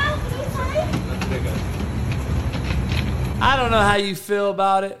 I don't know how you feel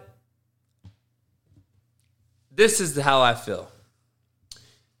about it. This is how I feel.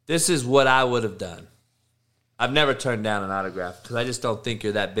 This is what I would have done. I've never turned down an autograph because I just don't think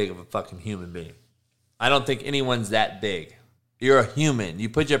you're that big of a fucking human being. I don't think anyone's that big. You're a human. You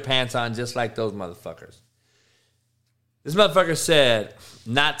put your pants on just like those motherfuckers. This motherfucker said,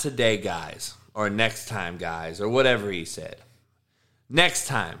 not today, guys, or next time, guys, or whatever he said. Next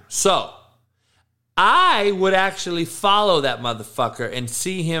time. So, I would actually follow that motherfucker and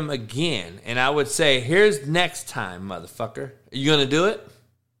see him again. And I would say, here's next time, motherfucker. Are you going to do it?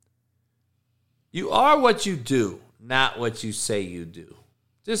 You are what you do, not what you say you do.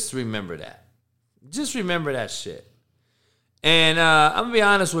 Just remember that. Just remember that shit. And I'm going to be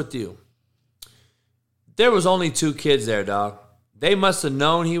honest with you. There was only 2 kids there, dog. They must have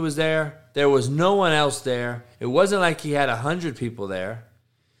known he was there. There was no one else there. It wasn't like he had 100 people there.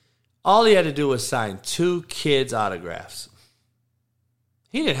 All he had to do was sign 2 kids' autographs.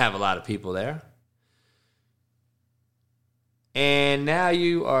 He didn't have a lot of people there. And now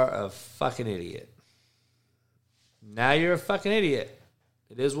you are a fucking idiot. Now you're a fucking idiot.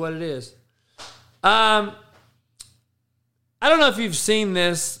 It is what it is. I don't know if you've seen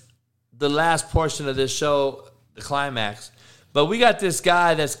this, the last portion of this show, the climax, but we got this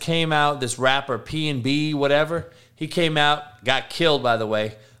guy that's came out, this rapper, P&B, whatever. He came out, got killed, by the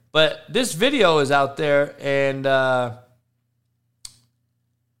way. But this video is out there, and I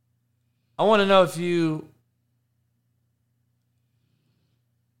want to know if you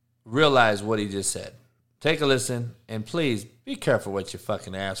realize what he just said. Take a listen, and please be careful what you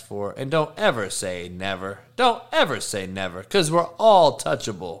fucking ask for, and don't ever say never. Don't ever say never, because we're all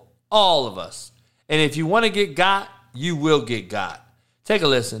touchable, all of us. And if you want to get got, you will get got. Take a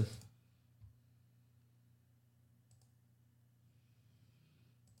listen.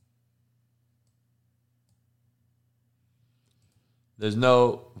 There's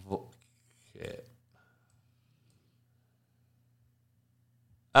no... shit.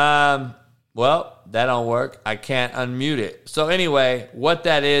 Well, that don't work. I can't unmute it. So anyway, what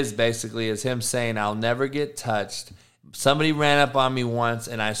that is basically is him saying, I'll never get touched. Somebody ran up on me once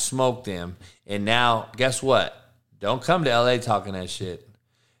and I smoked him. And now, guess what? Don't come to LA talking that shit.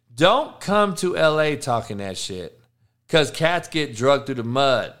 Don't come to LA talking that shit. Because cats get drugged through the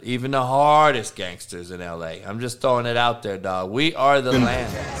mud. Even the hardest gangsters in LA. I'm just throwing it out there, dog. We are the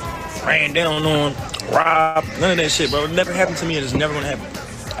land. Ran down on, robbed, none of that shit, bro. It never happened to me and it's never gonna happen.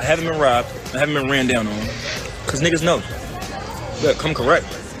 I haven't been robbed. I haven't been ran down on. Because niggas know. Look, come correct.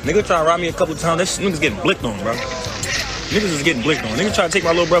 Niggas try to rob me a couple times. That niggas getting blicked on, bro. Niggas is getting blicked on. Niggas try to take my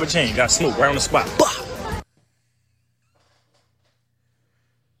little brother chain. Got smoked right on the spot. Bah!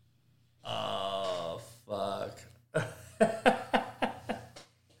 Oh, fuck.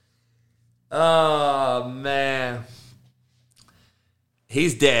 Oh, man.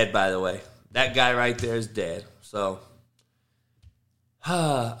 He's dead, by the way. That guy right there is dead. So...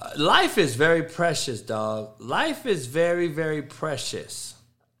 life is very precious, dog. Life is very, very precious.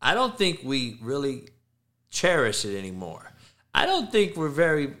 I don't think we really cherish it anymore. I don't think we're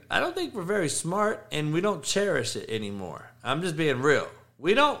very smart, and we don't cherish it anymore. I'm just being real.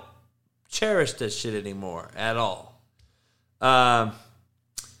 We don't cherish this shit anymore at all.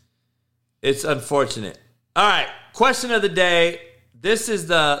 It's unfortunate. All right, question of the day. This is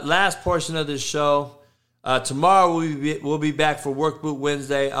the last portion of this show. Tomorrow we'll be back for Work Boot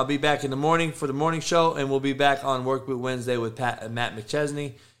Wednesday. I'll be back in the morning for the morning show, and we'll be back on Work Boot Wednesday with Matt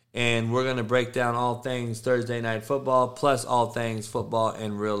McChesney, and we're going to break down all things Thursday Night Football, plus all things football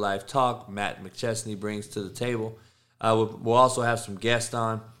and real life talk Matt McChesney brings to the table. We'll also have some guests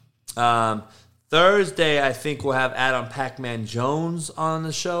on. Thursday, I think we'll have Adam Pac-Man Jones on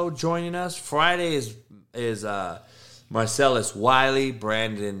the show joining us. Friday is Marcellus Wiley,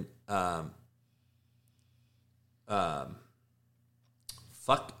 Brandon...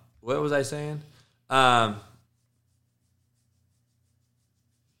 what was I saying? I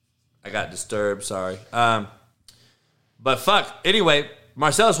got disturbed, sorry. But fuck. Anyway,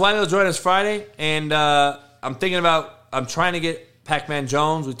 Marcellus Wiley will join us Friday, and I'm trying to get Pac-Man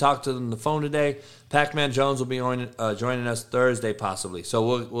Jones. We talked to him on the phone today. Pac-Man Jones will be joining us Thursday, possibly.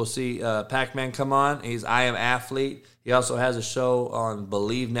 So we'll see Pac-Man come on. He's I Am Athlete. He also has a show on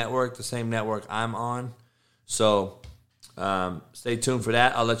Believe Network, the same network I'm on. So stay tuned for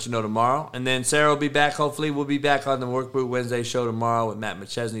that. I'll let you know tomorrow. And then Sarah will be back. Hopefully we'll be back on the Work Boot Wednesday show tomorrow with Matt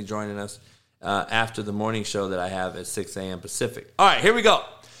McChesney joining us after the morning show that I have at 6 a.m. Pacific. All right, here we go.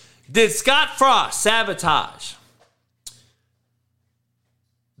 Did Scott Frost sabotage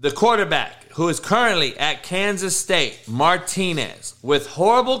the quarterback who is currently at Kansas State, Martinez, with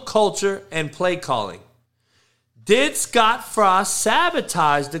horrible culture and play calling? Did Scott Frost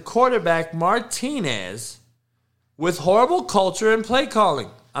sabotage the quarterback Martinez with horrible culture and play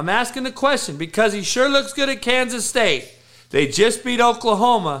calling? I'm asking the question because he sure looks good at Kansas State. They just beat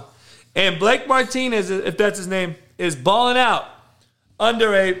Oklahoma. And Blake Martinez, if that's his name, is balling out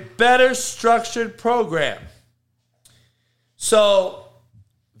under a better structured program. So,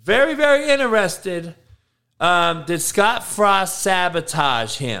 very, very interested. Did Scott Frost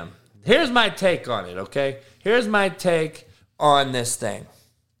sabotage him? Here's my take on it, okay? Here's my take on this thing.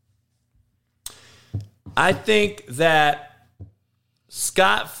 I think that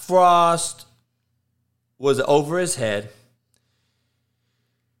Scott Frost was over his head.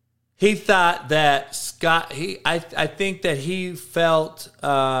 He thought that I think that he felt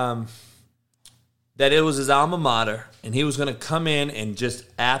that it was his alma mater, and he was going to come in and just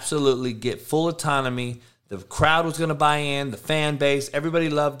absolutely get full autonomy. The crowd was going to buy in, the fan base, everybody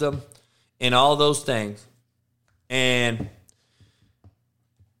loved him, and all those things. And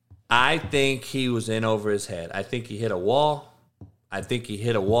I think he was in over his head. I think he hit a wall. I think he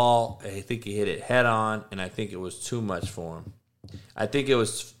hit it head on, and I think it was too much for him.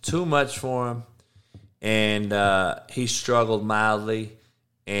 And he struggled mildly,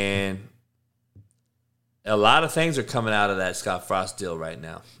 and a lot of things are coming out of that Scott Frost deal right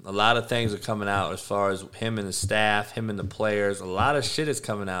now. A lot of things are coming out as far as him and the staff, him and the players. A lot of shit is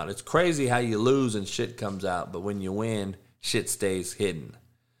coming out. It's crazy how you lose and shit comes out, but when you win, shit stays hidden.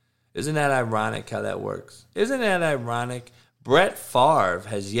 Isn't that ironic how that works? Isn't that ironic? Brett Favre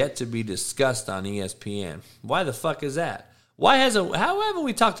has yet to be discussed on ESPN. Why the fuck is that? How haven't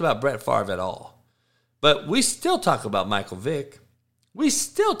we talked about Brett Favre at all? But we still talk about Michael Vick. We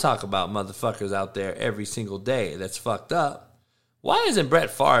still talk about motherfuckers out there every single day that's fucked up. Why hasn't Brett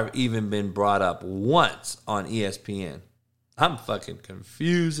Favre even been brought up once on ESPN? I'm fucking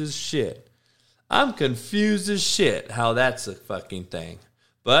confused as shit. I'm confused as shit how that's a fucking thing.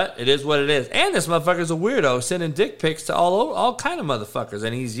 But it is what it is. And this motherfucker's a weirdo sending dick pics to all kind of motherfuckers.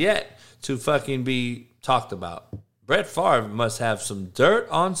 And he's yet to fucking be talked about. Brett Favre must have some dirt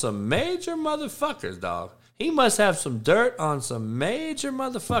on some major motherfuckers, dog. He must have some dirt on some major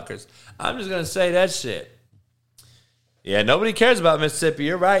motherfuckers. I'm just going to say that shit. Yeah, nobody cares about Mississippi.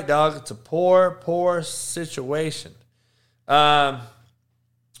 You're right, dog. It's a poor, poor situation. But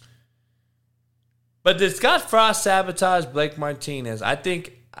did Scott Frost sabotage Blake Martinez? I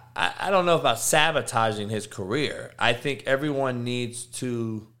don't know about sabotaging his career. I think everyone needs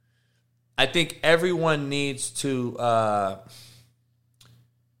to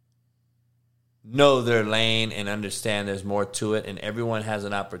know their lane and understand there's more to it, and everyone has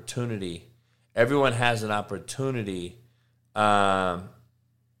an opportunity. Everyone has an opportunity to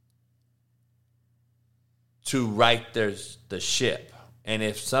right the ship. And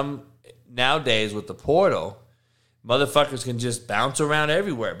if nowadays with the portal, motherfuckers can just bounce around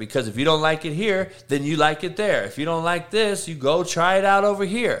everywhere, because if you don't like it here, then you like it there. If you don't like this, you go try it out over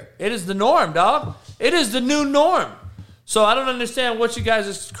here. It is the norm, dog. It is the new norm. So I don't understand what you guys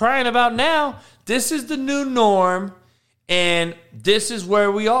are crying about now. This is the new norm, and this is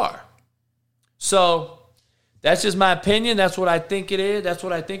where we are. So that's just my opinion. That's what I think it is. That's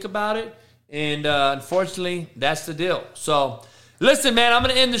what I think about it. And unfortunately, that's the deal. So listen, man, I'm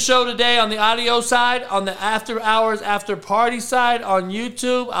going to end the show today on the audio side, on the after hours, after party side on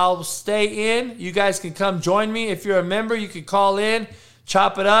YouTube. I'll stay in. You guys can come join me. If you're a member, you can call in,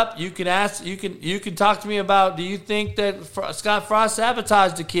 chop it up. You can ask, you can talk to me about, do you think that Scott Frost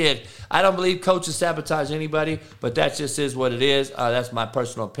sabotaged the kid? I don't believe coaches sabotage anybody, but that just is what it is. That's my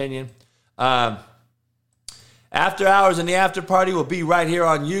personal opinion. After hours and the after party will be right here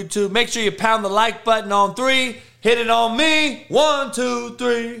on YouTube. Make sure you pound the like button on 3. Hit it on me. 1, 2,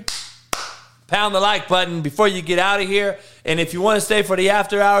 3. Pound the like button before you get out of here. And if you want to stay for the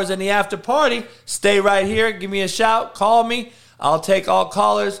after hours and the after party, stay right here. Give me a shout. Call me. I'll take all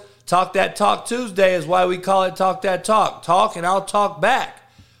callers. Talk That Talk Tuesday is why we call it Talk That Talk. Talk and I'll talk back.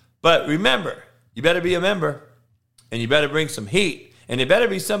 But remember, you better be a member. And you better bring some heat. And it better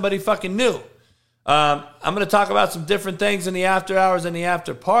be somebody fucking new. I'm going to talk about some different things in the after hours and the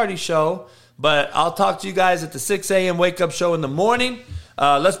after party show. But I'll talk to you guys at the 6 a.m. wake-up show in the morning.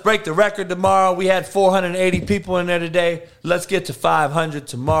 Let's break the record tomorrow. We had 480 people in there today. Let's get to 500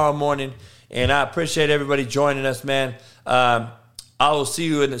 tomorrow morning. And I appreciate everybody joining us, man. I will see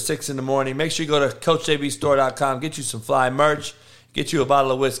you in the 6 in the morning. Make sure you go to CoachJBStore.com. Get you some fly merch. Get you a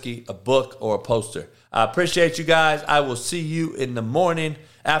bottle of whiskey, a book, or a poster. I appreciate you guys. I will see you in the morning.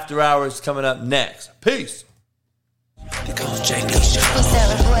 After hours coming up next. Peace.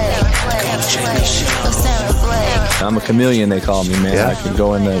 I'm a chameleon, they call me, man. Yeah. I can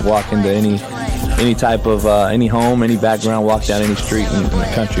go in walk into any type of any home, any background, walk down any street in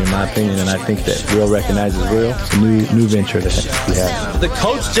the country, in my opinion. And I think that real recognizes real. It's a new venture that we have. The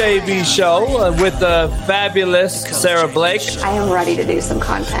Coach JB Show with the fabulous Sarah Blake. I am ready to do some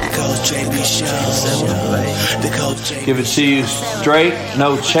content. Give it to you straight,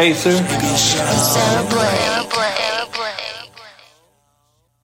 no chaser. Sarah Blake.